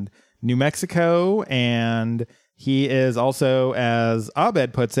and New Mexico, and he is also, as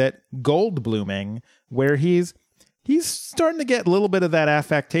Abed puts it, gold blooming, where he's starting to get a little bit of that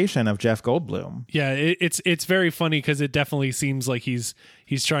affectation of Jeff Goldblum. Yeah, it's very funny because it definitely seems like he's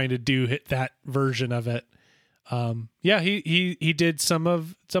trying to do that version of it. He did some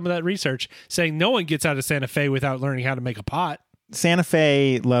of that research, saying no one gets out of Santa Fe without learning how to make a pot. Santa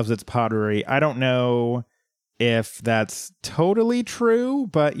Fe loves its pottery. I don't know if that's totally true,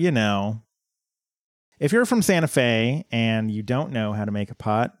 but if you're from Santa Fe and you don't know how to make a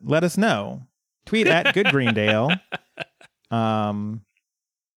pot, let us know. Tweet at Good Greendale. I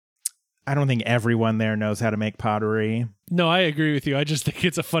don't think everyone there knows how to make pottery. No, I agree with you. I just think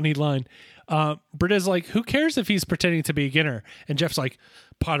it's a funny line. Britta's like, who cares if he's pretending to be a beginner? And Jeff's like,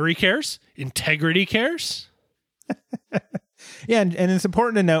 pottery cares? Integrity cares? Yeah, and it's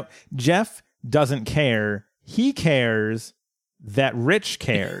important to note, Jeff doesn't care. He cares that Rich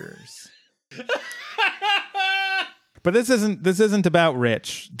cares. But this isn't about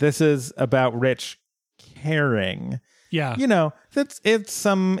Rich. This is about Rich caring. Yeah. It's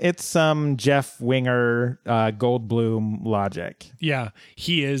some Jeff Winger Goldblum logic. Yeah.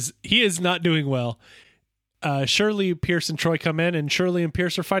 He is not doing well. Shirley, Pierce, and Troy come in, and Shirley and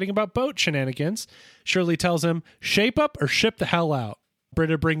Pierce are fighting about boat shenanigans. Shirley tells him, shape up or ship the hell out.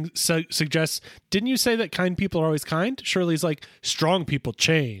 Britta suggests, didn't you say that kind people are always kind? Shirley's like, strong people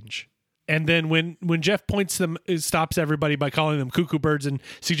change. And then when Jeff stops everybody by calling them cuckoo birds and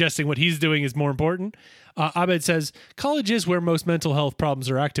suggesting what he's doing is more important, Abed says, college is where most mental health problems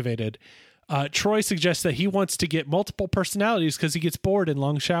are activated. Troy suggests that he wants to get multiple personalities because he gets bored in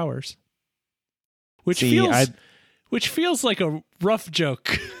long showers. Which feels like a rough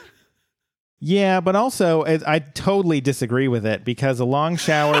joke. Yeah, but also I totally disagree with it because a long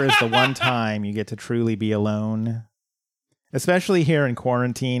shower is the one time you get to truly be alone. Especially here in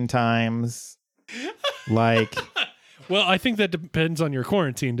quarantine times. Like, Well, I think that depends on your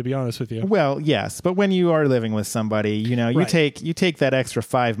quarantine, to be honest with you. Well, yes, but when you are living with somebody, you take that extra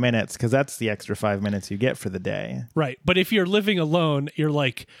 5 minutes because that's the extra 5 minutes you get for the day. Right. But if you're living alone, you're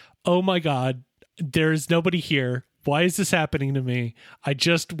like, oh my God, there's nobody here. Why is this happening to me? I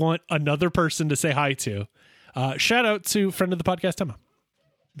just want another person to say hi to. Shout out to friend of the podcast, Emma.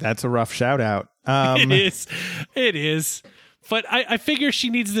 That's a rough shout out. It is. But I figure she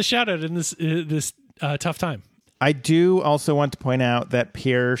needs the shout out in this tough time. I do also want to point out that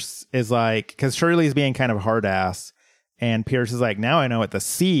Pierce is like, because Shirley's being kind of hard ass, and Pierce is like, now I know what the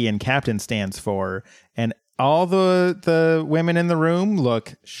C in Captain stands for. And all the women in the room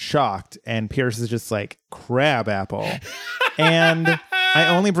look shocked, and Pierce is just like, crab apple. And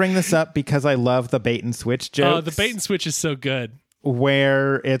I only bring this up because I love the bait and switch jokes. Oh, the bait and switch is so good.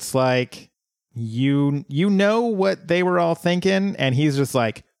 Where it's like, you know what they were all thinking, and he's just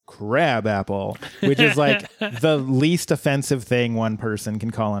like, crab apple, which is like the least offensive thing one person can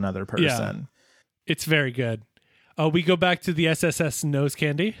call another person. Yeah, it's very good. We go back to the SSS nose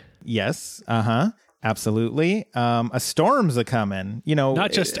candy. Yes. Absolutely. A storm's a coming,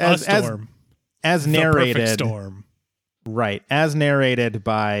 not just a storm, as narrated. The perfect storm. Right. As narrated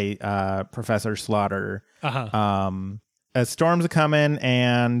by Professor Slaughter. A storm's a coming,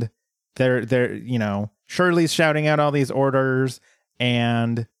 and they're Shirley's shouting out all these orders,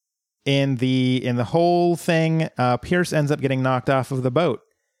 and in the whole thing, Pierce ends up getting knocked off of the boat.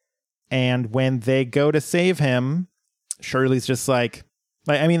 And when they go to save him, Shirley's just like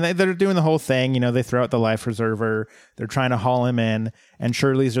they're doing the whole thing. They throw out the life preserver. They're trying to haul him in. And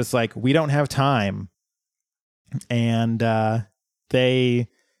Shirley's just like, we don't have time. And they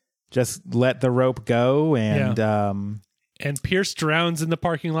just let the rope go. And Pierce drowns in the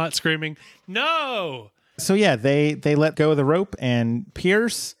parking lot screaming, no! So yeah, they let go of the rope, and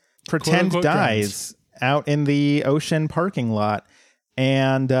Pierce pretend dies out in the ocean parking lot.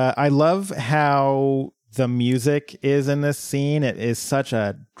 And I love how the music is in this scene. It is such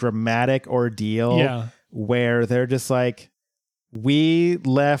a dramatic ordeal where they're just like, we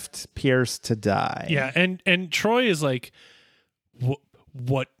left Pierce to die. Yeah, and Troy is like,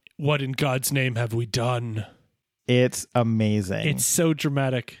 what in God's name have we done? It's amazing. It's so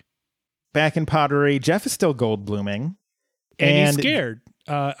dramatic. Back in Pottery, Jeff is still gold blooming. And he's scared.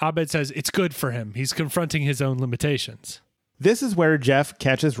 Abed says it's good for him. He's confronting his own limitations. This is where Jeff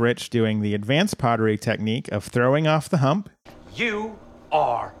catches Rich doing the advanced pottery technique of throwing off the hump. You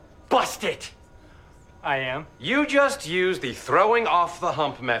are busted. I am. You just used the throwing off the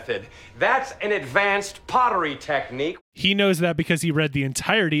hump method. That's an advanced pottery technique. He knows that because he read the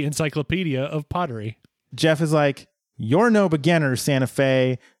entirety encyclopedia of pottery. Jeff is like, you're no beginner, Santa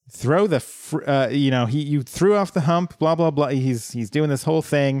Fe. Throw the, you threw off the hump, blah, blah, blah. He's doing this whole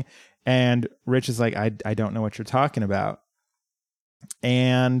thing. And Rich is like, I don't know what you're talking about.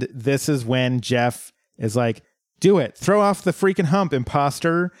 And this is when Jeff is like, do it. Throw off the freaking hump,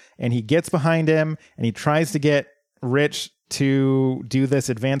 imposter. And he gets behind him and he tries to get Rich to do this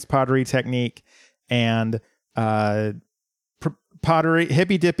advanced pottery technique. And pottery,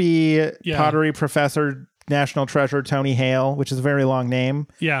 hippy dippy pottery professor, national treasure, Tony Hale, which is a very long name.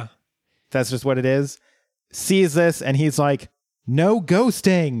 Yeah. That's just what it is. Sees this and he's like, no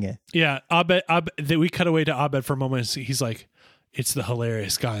ghosting. Yeah. Abed, we cut away to Abed for a moment. He's like, it's the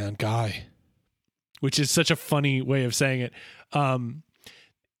hilarious guy on guy, which is such a funny way of saying it.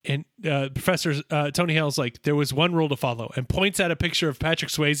 And Professor Tony Hale's like, there was one rule to follow, and points at a picture of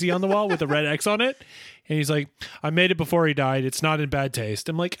Patrick Swayze on the wall with a red X on it. And he's like, I made it before he died. It's not in bad taste.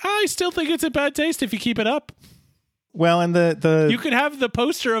 I'm like, I still think it's in bad taste if you keep it up. Well, and the you could have the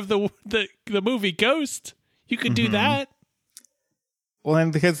poster of the movie Ghost. You could do that. Well,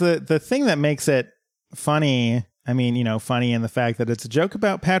 and because the thing that makes it funny, funny in the fact that it's a joke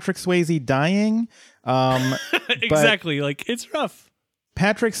about Patrick Swayze dying. Exactly. Like, it's rough.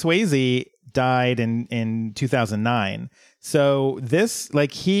 Patrick Swayze died in 2009. So this,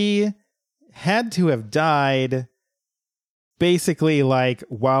 he had to have died basically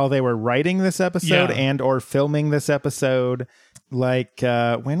while they were writing this episode and or filming this episode.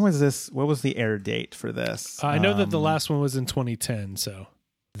 When was this? What was the air date for this? I know that the last one was in 2010. So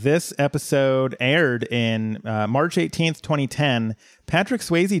this episode aired in March 18th, 2010. Patrick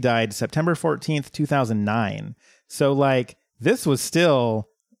Swayze died September 14th, 2009. So this was still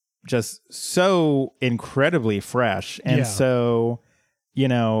just so incredibly fresh. And so,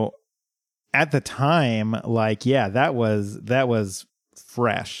 at the time, that was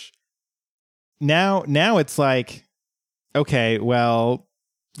fresh. Now it's like, okay, well,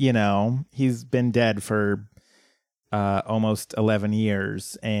 he's been dead for almost 11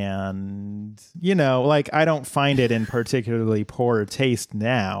 years. And, you know, like, I don't find it in particularly poor taste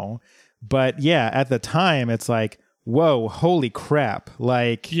now. But yeah, at the time, it's like, whoa, holy crap.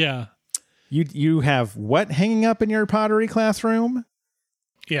 Like, yeah, you have what hanging up in your pottery classroom?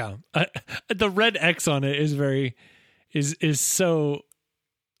 Yeah. The red X on it is so,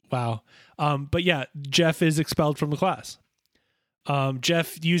 wow. But yeah, Jeff is expelled from the class.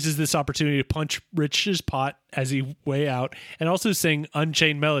 Jeff uses this opportunity to punch Rich's pot as he way out and also sing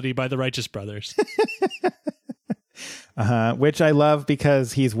Unchained Melody by the Righteous Brothers. Which I love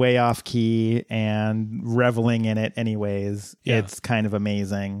because he's way off key and reveling in it anyways. Yeah. It's kind of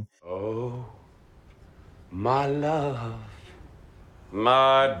amazing. Oh, my love,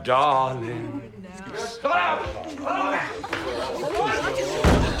 my darling.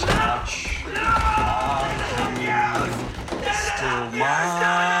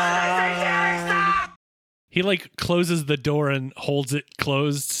 He like closes the door and holds it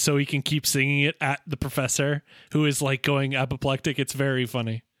closed so he can keep singing it at the professor, who is like going apoplectic. It's very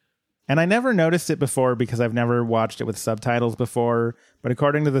funny. And I never noticed it before because I've never watched it with subtitles before. But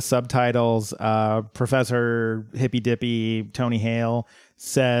according to the subtitles, Professor Hippy Dippy Tony Hale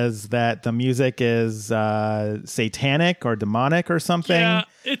says that the music is satanic or demonic or something. Yeah,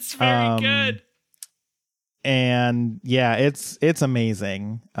 it's very good. And yeah, it's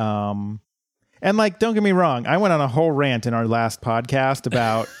amazing. And like, don't get me wrong, I went on a whole rant in our last podcast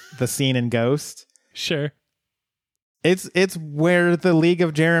about the scene in Ghost. Sure. It's where the League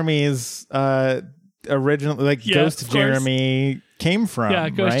of Jeremy's original, like, Ghost Jeremy came from.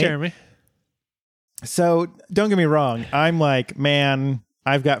 Yeah, Ghost right? Jeremy. So don't get me wrong, I'm like, man,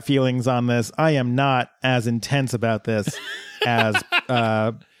 I've got feelings on this. I am not as intense about this as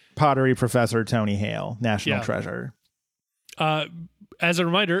pottery professor Tony Hale, National Treasure. As a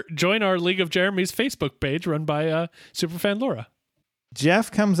reminder, join our League of Jeremy's Facebook page run by superfan Laura. Jeff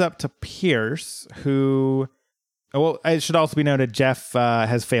comes up to Pierce, who, well, it should also be noted, Jeff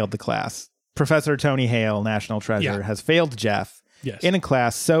has failed the class. Professor Tony Hale, National Treasure, has failed Jeff in a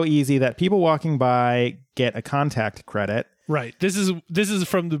class so easy that people walking by get a contact credit. Right. This is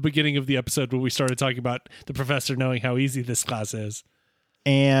from the beginning of the episode when we started talking about the professor knowing how easy this class is.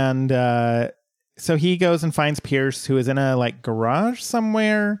 And so he goes and finds Pierce, who is in a like garage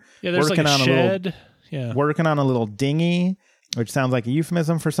somewhere. Yeah, there's working like a on shed. Working on a little dinghy, which sounds like a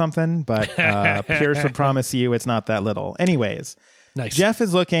euphemism for something, but Pierce would promise you it's not that little. Anyways, nice. Jeff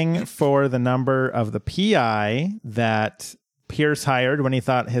is looking for the number of the PI that Pierce hired when he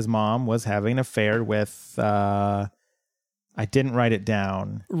thought his mom was having an affair with, I didn't write it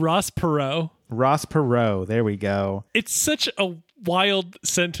down. Ross Perot. Ross Perot. There we go. It's such a wild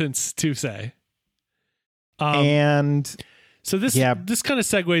sentence to say. And so this kind of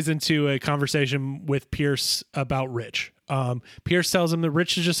segues into a conversation with Pierce about Rich. Pierce tells him that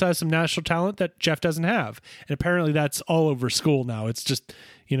Rich just has some natural talent that Jeff doesn't have. And apparently that's all over school now. It's just,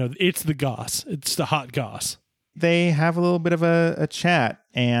 it's the goss. It's the hot goss. They have a little bit of a chat,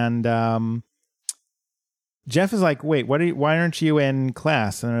 and Jeff is like, wait, why aren't you in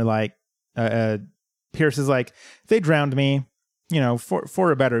class? And they're like, Pierce is like, they drowned me,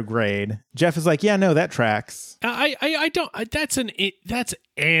 for a better grade. Jeff is like, yeah, no, that tracks. I don't, that's an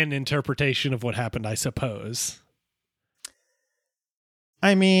interpretation of what happened, I suppose.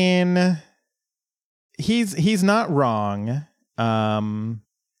 I mean, he's not wrong.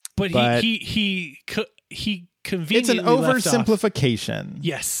 But he conveniently it's an oversimplification.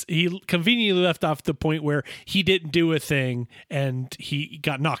 Yes, he conveniently left off the point where he didn't do a thing and he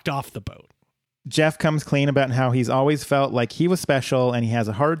got knocked off the boat. Jeff comes clean about how he's always felt like he was special and he has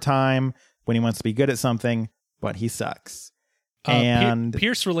a hard time when he wants to be good at something, but he sucks. And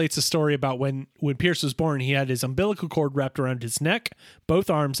Pierce relates a story about when Pierce was born, he had his umbilical cord wrapped around his neck,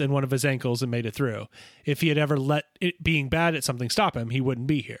 both arms, and one of his ankles and made it through. If he had ever let it being bad at something stop him, he wouldn't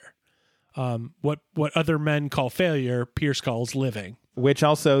be here. What other men call failure, Pierce calls living. Which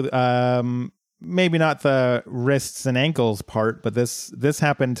also, maybe not the wrists and ankles part, but this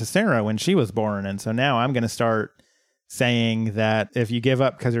happened to Sarah when she was born. And so now I'm going to start saying that if you give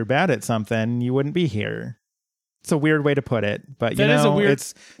up because you're bad at something, you wouldn't be here. It's a weird way to put it, but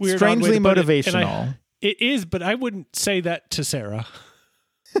it's strangely motivational. It is, but I wouldn't say that to Sarah.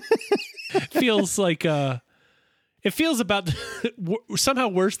 Feels like it feels about somehow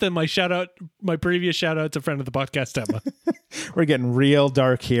worse than my previous shout out to friend of the podcast, Emma. We're getting real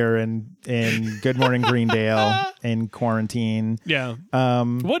dark here in Good Morning Greendale in quarantine. Yeah.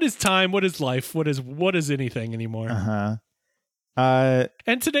 What is time? What is life? What is anything anymore?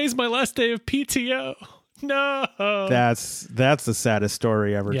 And today's my last day of PTO. No. That's the saddest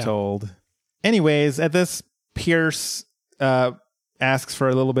story ever told. Anyways, at this Pierce asks for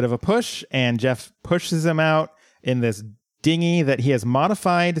a little bit of a push, and Jeff pushes him out in this dinghy that he has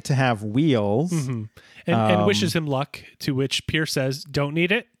modified to have wheels. Mm-hmm. And wishes him luck, to which Pierce says, don't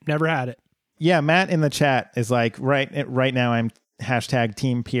need it, never had it. Yeah, Matt in the chat is like, right now I'm hashtag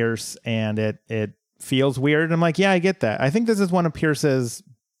Team Pierce, and it feels weird. I'm like, yeah, I get that. I think this is one of Pierce's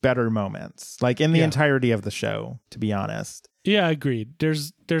better moments, like in the entirety of the show, to be honest. Yeah, agreed.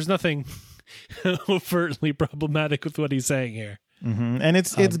 There's nothing overtly problematic with what he's saying here. Mm-hmm. And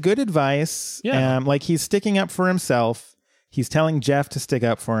it's good advice. Yeah. Like he's sticking up for himself. He's telling Jeff to stick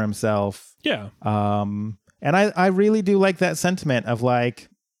up for himself. Yeah. And I really do like that sentiment of like,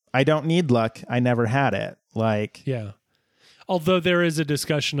 I don't need luck. I never had it. Like, yeah. Although there is a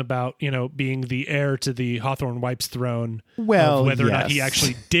discussion about, being the heir to the Hawthorne Wipes throne. Well, whether or not he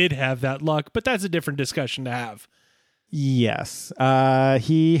actually did have that luck, but that's a different discussion to have. Yes.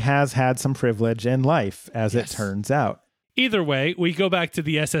 He has had some privilege in life, as it turns out. Either way, we go back to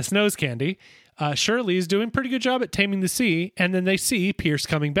the SS Nose Candy. Shirley is doing a pretty good job at taming the sea, and then they see Pierce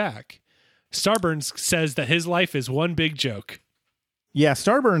coming back. Starburns says that his life is one big joke. Yeah,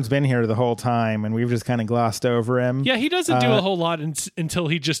 Starburns been here the whole time, and we've just kind of glossed over him. Yeah, he doesn't do a whole lot until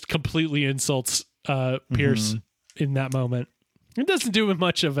he just completely insults Pierce in that moment. It doesn't do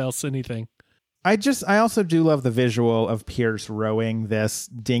much of else anything. I also do love the visual of Pierce rowing this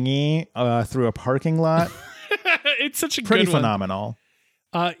dinghy through a parking lot. It's such a pretty good one. phenomenal.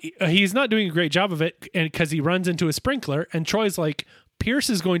 He's not doing a great job of it, and because he runs into a sprinkler, and Troy's like, Pierce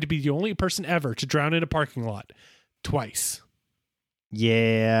is going to be the only person ever to drown in a parking lot twice.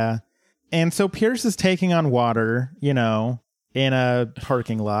 Yeah. And so Pierce is taking on water, in a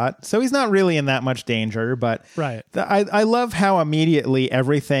parking lot. So he's not really in that much danger, but right. I love how immediately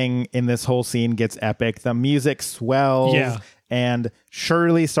everything in this whole scene gets epic. The music swells. Yeah. And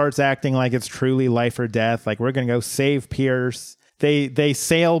Shirley starts acting like it's truly life or death. Like, we're going to go save Pierce. They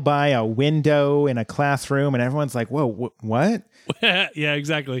sail by a window in a classroom, and everyone's like, whoa, what? Yeah,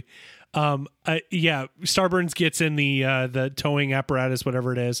 exactly. Starburns gets in the towing apparatus,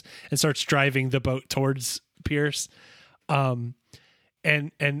 whatever it is, and starts driving the boat towards Pierce. And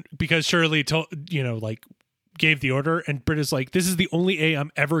because Shirley gave the order, and Britt is like, this is the only A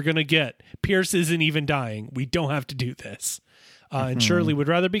I'm ever going to get. Pierce isn't even dying. We don't have to do this. And Shirley would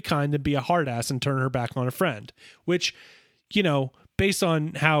rather be kind than be a hard ass and turn her back on a friend, which, based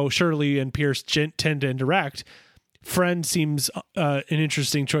on how Shirley and Pierce tend to interact, friend seems an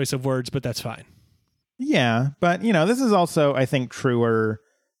interesting choice of words, but that's fine. Yeah, but, this is also, I think, truer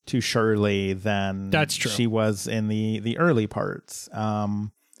to Shirley than that's true. She was in the early parts.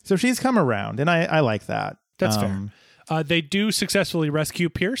 So she's come around, and I like that. That's fair. They do successfully rescue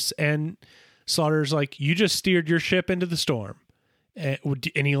Pierce, and Slaughter's like, you just steered your ship into the storm.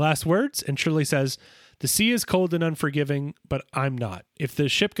 Any last words? And Shirley says, the sea is cold and unforgiving, but I'm not. If the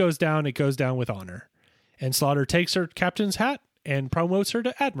ship goes down, it goes down with honor. And Slaughter takes her captain's hat and promotes her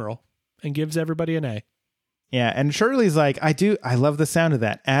to admiral and gives everybody an A. Yeah, and Shirley's like, I love the sound of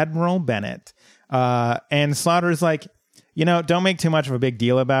that, Admiral Bennett. And Slaughter's like, don't make too much of a big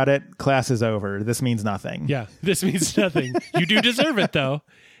deal about it. Class is over. This means nothing. Yeah, this means nothing. You do deserve it, though,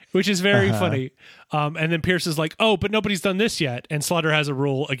 which is very funny. And then Pierce is like, oh, but nobody's done this yet. And Slaughter has a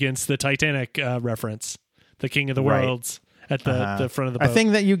rule against the Titanic reference, the King of the Worlds at the front of the boat. A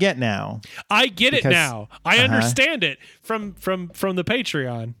thing that you get now. I get it now. I understand it from the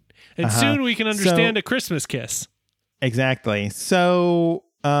Patreon. And soon we can understand a Christmas kiss. Exactly. So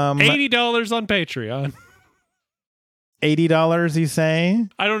 $80 on Patreon. $80, you say?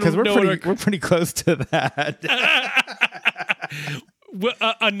 I don't know. Because we're pretty close to that.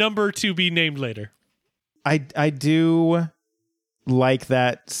 A number to be named later. I do like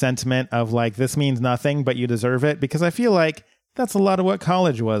that sentiment of like, this means nothing, but you deserve it, because I feel like that's a lot of what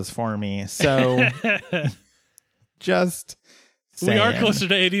college was for me. So just saying. We are closer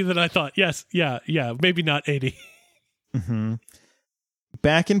to 80 than I thought. Yes. Yeah. Maybe not 80. Mm-hmm.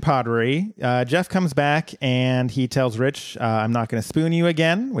 Back in Pottery, Jeff comes back and he tells Rich, I'm not going to spoon you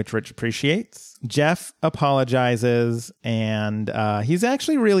again, which Rich appreciates. Jeff apologizes, and he's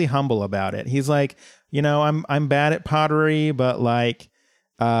actually really humble about it. He's like, I'm bad at pottery, but like,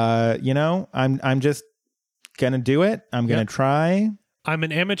 I'm just going to do it. I'm going to try. I'm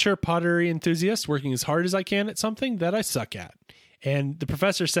an amateur pottery enthusiast working as hard as I can at something that I suck at. And the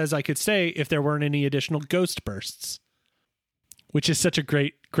professor says I could stay if there weren't any additional ghost bursts. Which is such a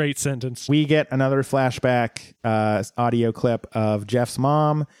great sentence. We get another flashback audio clip of Jeff's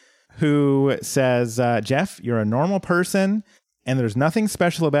mom, who says, Jeff, you're a normal person, and there's nothing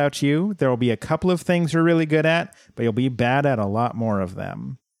special about you. There will be a couple of things you're really good at, but you'll be bad at a lot more of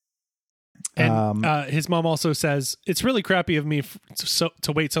them. And his mom also says, it's really crappy of me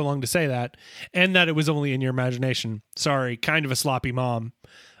to wait so long to say that, and that it was only in your imagination. Sorry, kind of a sloppy mom.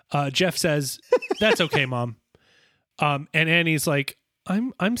 Jeff says, that's okay, Mom. And Annie's like,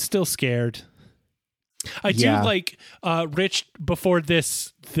 I'm still scared. I do like Rich, before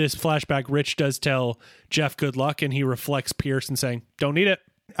this flashback, Rich does tell Jeff good luck, and he reflects Pierce and saying, don't need it.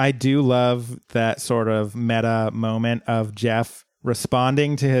 I do love that sort of meta moment of Jeff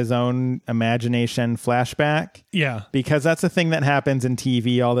responding to his own imagination flashback. Yeah. Because that's a thing that happens in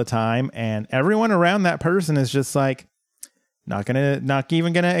TV all the time. And everyone around that person is just like, not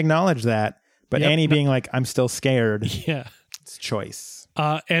even gonna acknowledge that. But Annie being like, I'm still scared. Yeah. It's choice.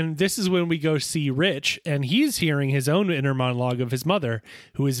 And this is when we go see Rich, and he's hearing his own inner monologue of his mother,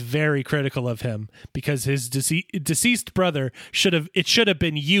 who is very critical of him because his deceased brother should have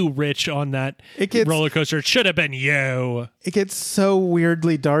been you, Rich, on that roller coaster. It should have been you. It gets so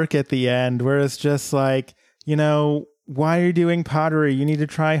weirdly dark at the end, where it's just like, why are you doing pottery? You need to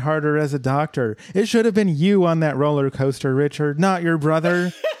try harder as a doctor. It should have been you on that roller coaster, Richard, not your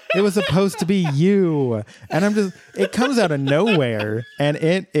brother. It was supposed to be you. And it comes out of nowhere, and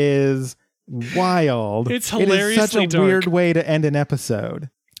it is wild. It's hilariously It is such a dark. weird way to end an episode.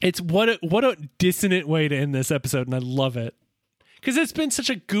 It's what a dissonant way to end this episode, and I love it. Because it's been such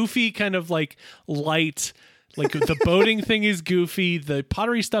a goofy kind of like light, like the boating thing is goofy. The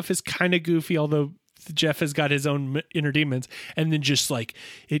pottery stuff is kind of goofy, although Jeff has got his own inner demons. And then just like,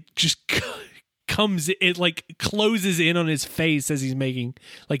 it just it like closes in on his face as he's making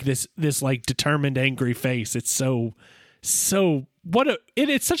like this like determined angry face. It's so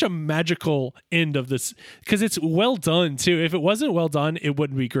it's such a magical end of this, because it's well done too. If it wasn't well done, it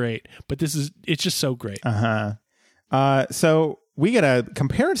wouldn't be great, but it's just so great. So we get a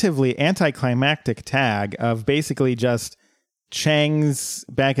comparatively anticlimactic tag of basically just Chang's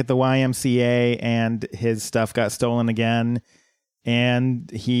back at the YMCA and his stuff got stolen again. And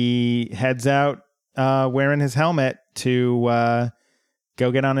he heads out wearing his helmet to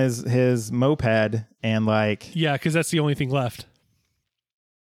go get on his moped and like... Yeah, because that's the only thing left.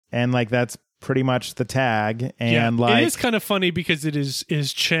 And like that's pretty much the tag. And it is kind of funny because it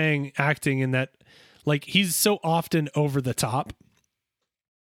is Chang acting in that, like, he's so often over the top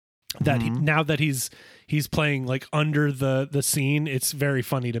that now that he's playing like under the scene, it's very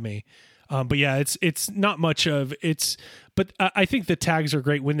funny to me. But yeah, it's not much of it's, but I think the tags are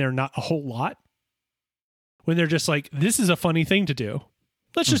great when they're not a whole lot. When they're just like, this is a funny thing to do.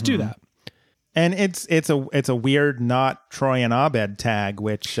 Let's just do that. And it's a weird not Troy and Abed tag,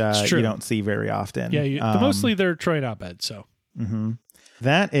 which you don't see very often. Yeah, mostly they're Troy and Abed. So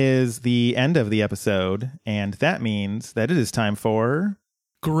that is the end of the episode, and that means that it is time for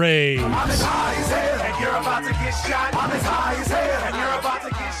Graves.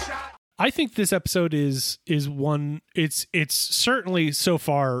 I think this episode is one. It's certainly so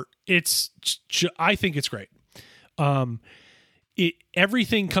far. I think it's great.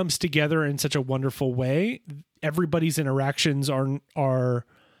 Everything comes together in such a wonderful way. Everybody's interactions are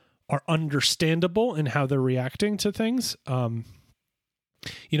understandable in how they're reacting to things. I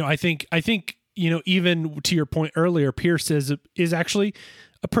think even to your point earlier, Pierce is actually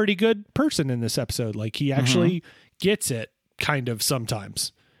a pretty good person in this episode. Like he actually gets it kind of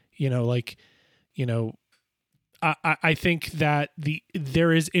sometimes. I think that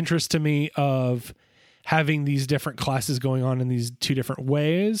there is interest to me of having these different classes going on in these two different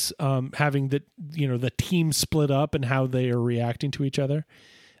ways, having the team split up and how they are reacting to each other.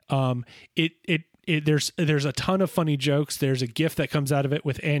 There's a ton of funny jokes. There's a GIF that comes out of it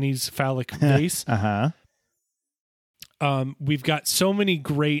with Annie's phallic face. We've got so many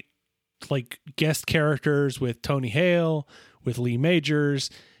great like guest characters with Tony Hale, with Lee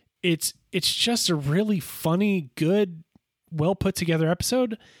Majors. It's just a really funny, good, well put together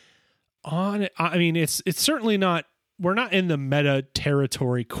episode. It's certainly not. We're not in the meta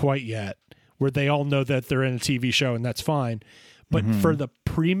territory quite yet, where they all know that they're in a TV show and that's fine. But for the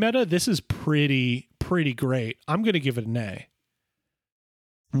pre-meta, this is pretty great. I'm going to give it an A.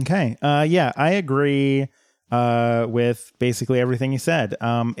 Okay. Yeah, I agree with basically everything you said.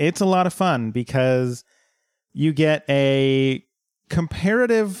 It's a lot of fun because you get a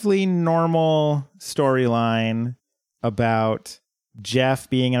comparatively normal storyline about Jeff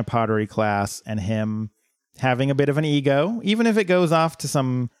being in a pottery class and him having a bit of an ego, even if it goes off to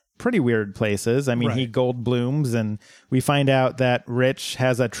some pretty weird places. I mean, he gold blooms, and we find out that Rich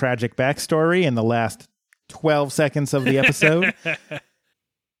has a tragic backstory in the last 12 seconds of the episode.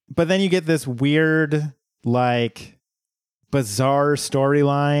 But then you get this weird, like, bizarre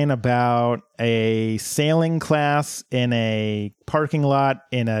storyline about a sailing class in a parking lot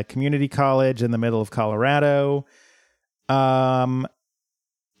in a community college in the middle of Colorado.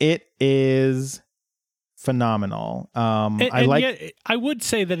 It is phenomenal. Yet I would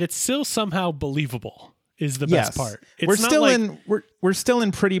say that it's still somehow believable is the best part. It's we're still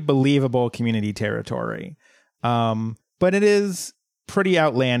in pretty believable community territory. But it is pretty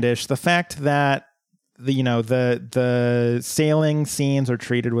outlandish. The fact that the sailing scenes are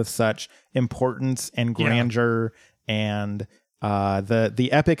treated with such importance and grandeur, and the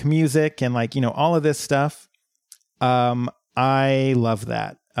epic music and all of this stuff. I love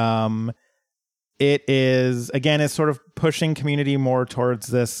that. It is, again, it's sort of pushing Community more towards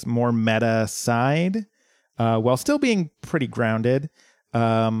this more meta side, while still being pretty grounded.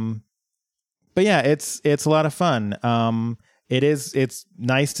 But yeah, it's a lot of fun. It's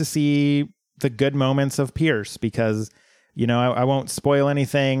nice to see the good moments of Pierce, because, I won't spoil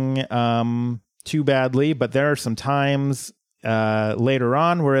anything too badly, but there are some times later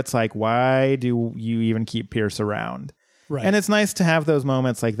on where it's like, why do you even keep Pierce around? Right. And it's nice to have those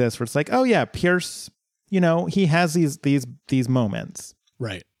moments like this where it's like, oh yeah, Pierce, he has these moments.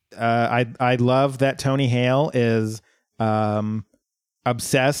 Right. I love that Tony Hale is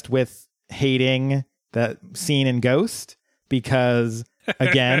obsessed with hating that scene in Ghost, because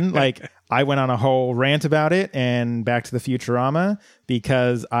again, I went on a whole rant about it and Back to the Futurama,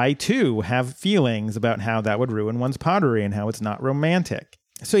 because I too have feelings about how that would ruin one's pottery and how it's not romantic.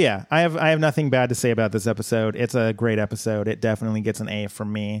 So yeah, I have nothing bad to say about this episode. It's a great episode. It definitely gets an A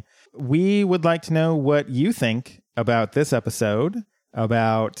from me. We would like to know what you think about this episode,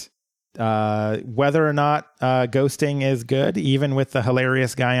 about whether or not ghosting is good, even with the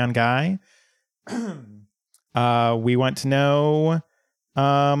hilarious guy on guy. We want to know,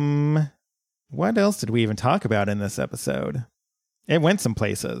 what else did we even talk about in this episode? It went some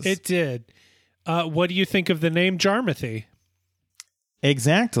places. It did. What do you think of the name Jarmuthi?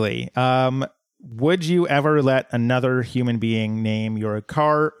 Exactly. Would you ever let another human being name your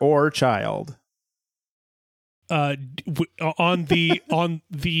car or child? On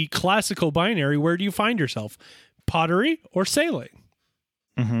the classical binary, where do you find yourself? Pottery or sailing?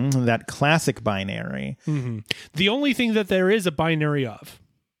 Mm-hmm, that classic binary. Mm-hmm. The only thing that there is a binary of.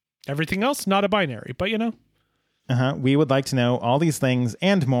 Everything else, not a binary, but We would like to know all these things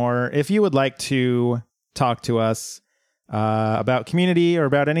and more. If you would like to talk to us about Community or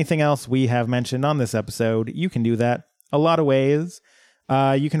about anything else we have mentioned on this episode, you can do that a lot of ways.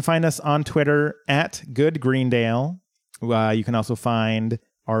 You can find us on Twitter at GoodGreendale. You can also find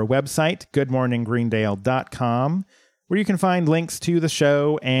our website, goodmorninggreendale.com, where you can find links to the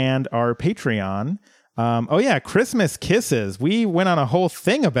show and our Patreon. Christmas Kisses. We went on a whole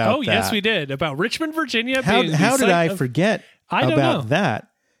thing about that. Oh, yes, we did. About Richmond, Virginia. How did I forget about that?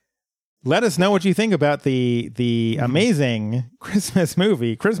 Let us know what you think about the amazing Christmas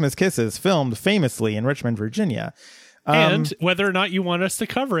movie, Christmas Kisses, filmed famously in Richmond, Virginia. And whether or not you want us to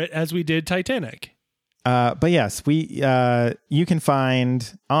cover it as we did Titanic. But yes, you can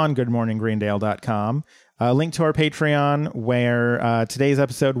find on goodmorninggreendale.com a link to our Patreon, where today's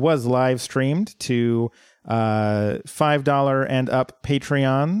episode was live streamed to $5 and up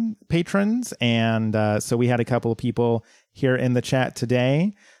Patreon patrons. And so we had a couple of people here in the chat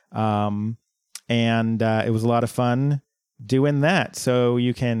today. And it was a lot of fun doing that. So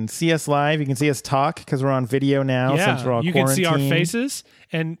you can see us live. You can see us talk, because we're on video now, since we're all you quarantined. Can see our faces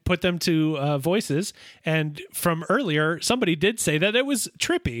and put them to voices. And from earlier, somebody did say that it was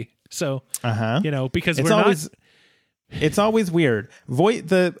trippy. So, because it's always weird.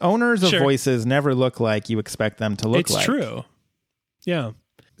 The owners of voices never look like you expect them to look like. It's true. Yeah.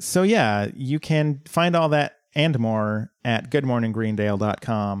 So yeah, you can find all that and more at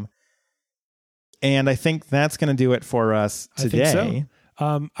goodmorninggreendale.com. And I think that's going to do it for us today. I think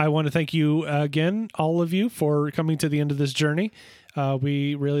so. I want to thank you again, all of you, for coming to the end of this journey.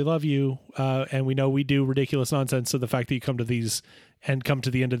 We really love you, and we know we do ridiculous nonsense. So the fact that you come to these and come to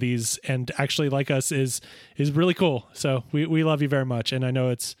the end of these and actually like us is really cool. So we love you very much, and I know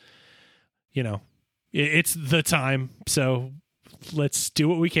it's it's the time. So let's do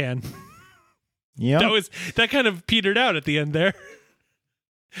what we can. Yeah, that kind of petered out at the end there.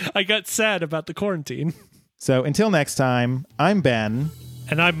 I got sad about the quarantine. So until next time, I'm Ben.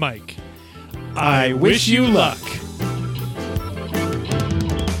 And I'm Mike. I wish you luck.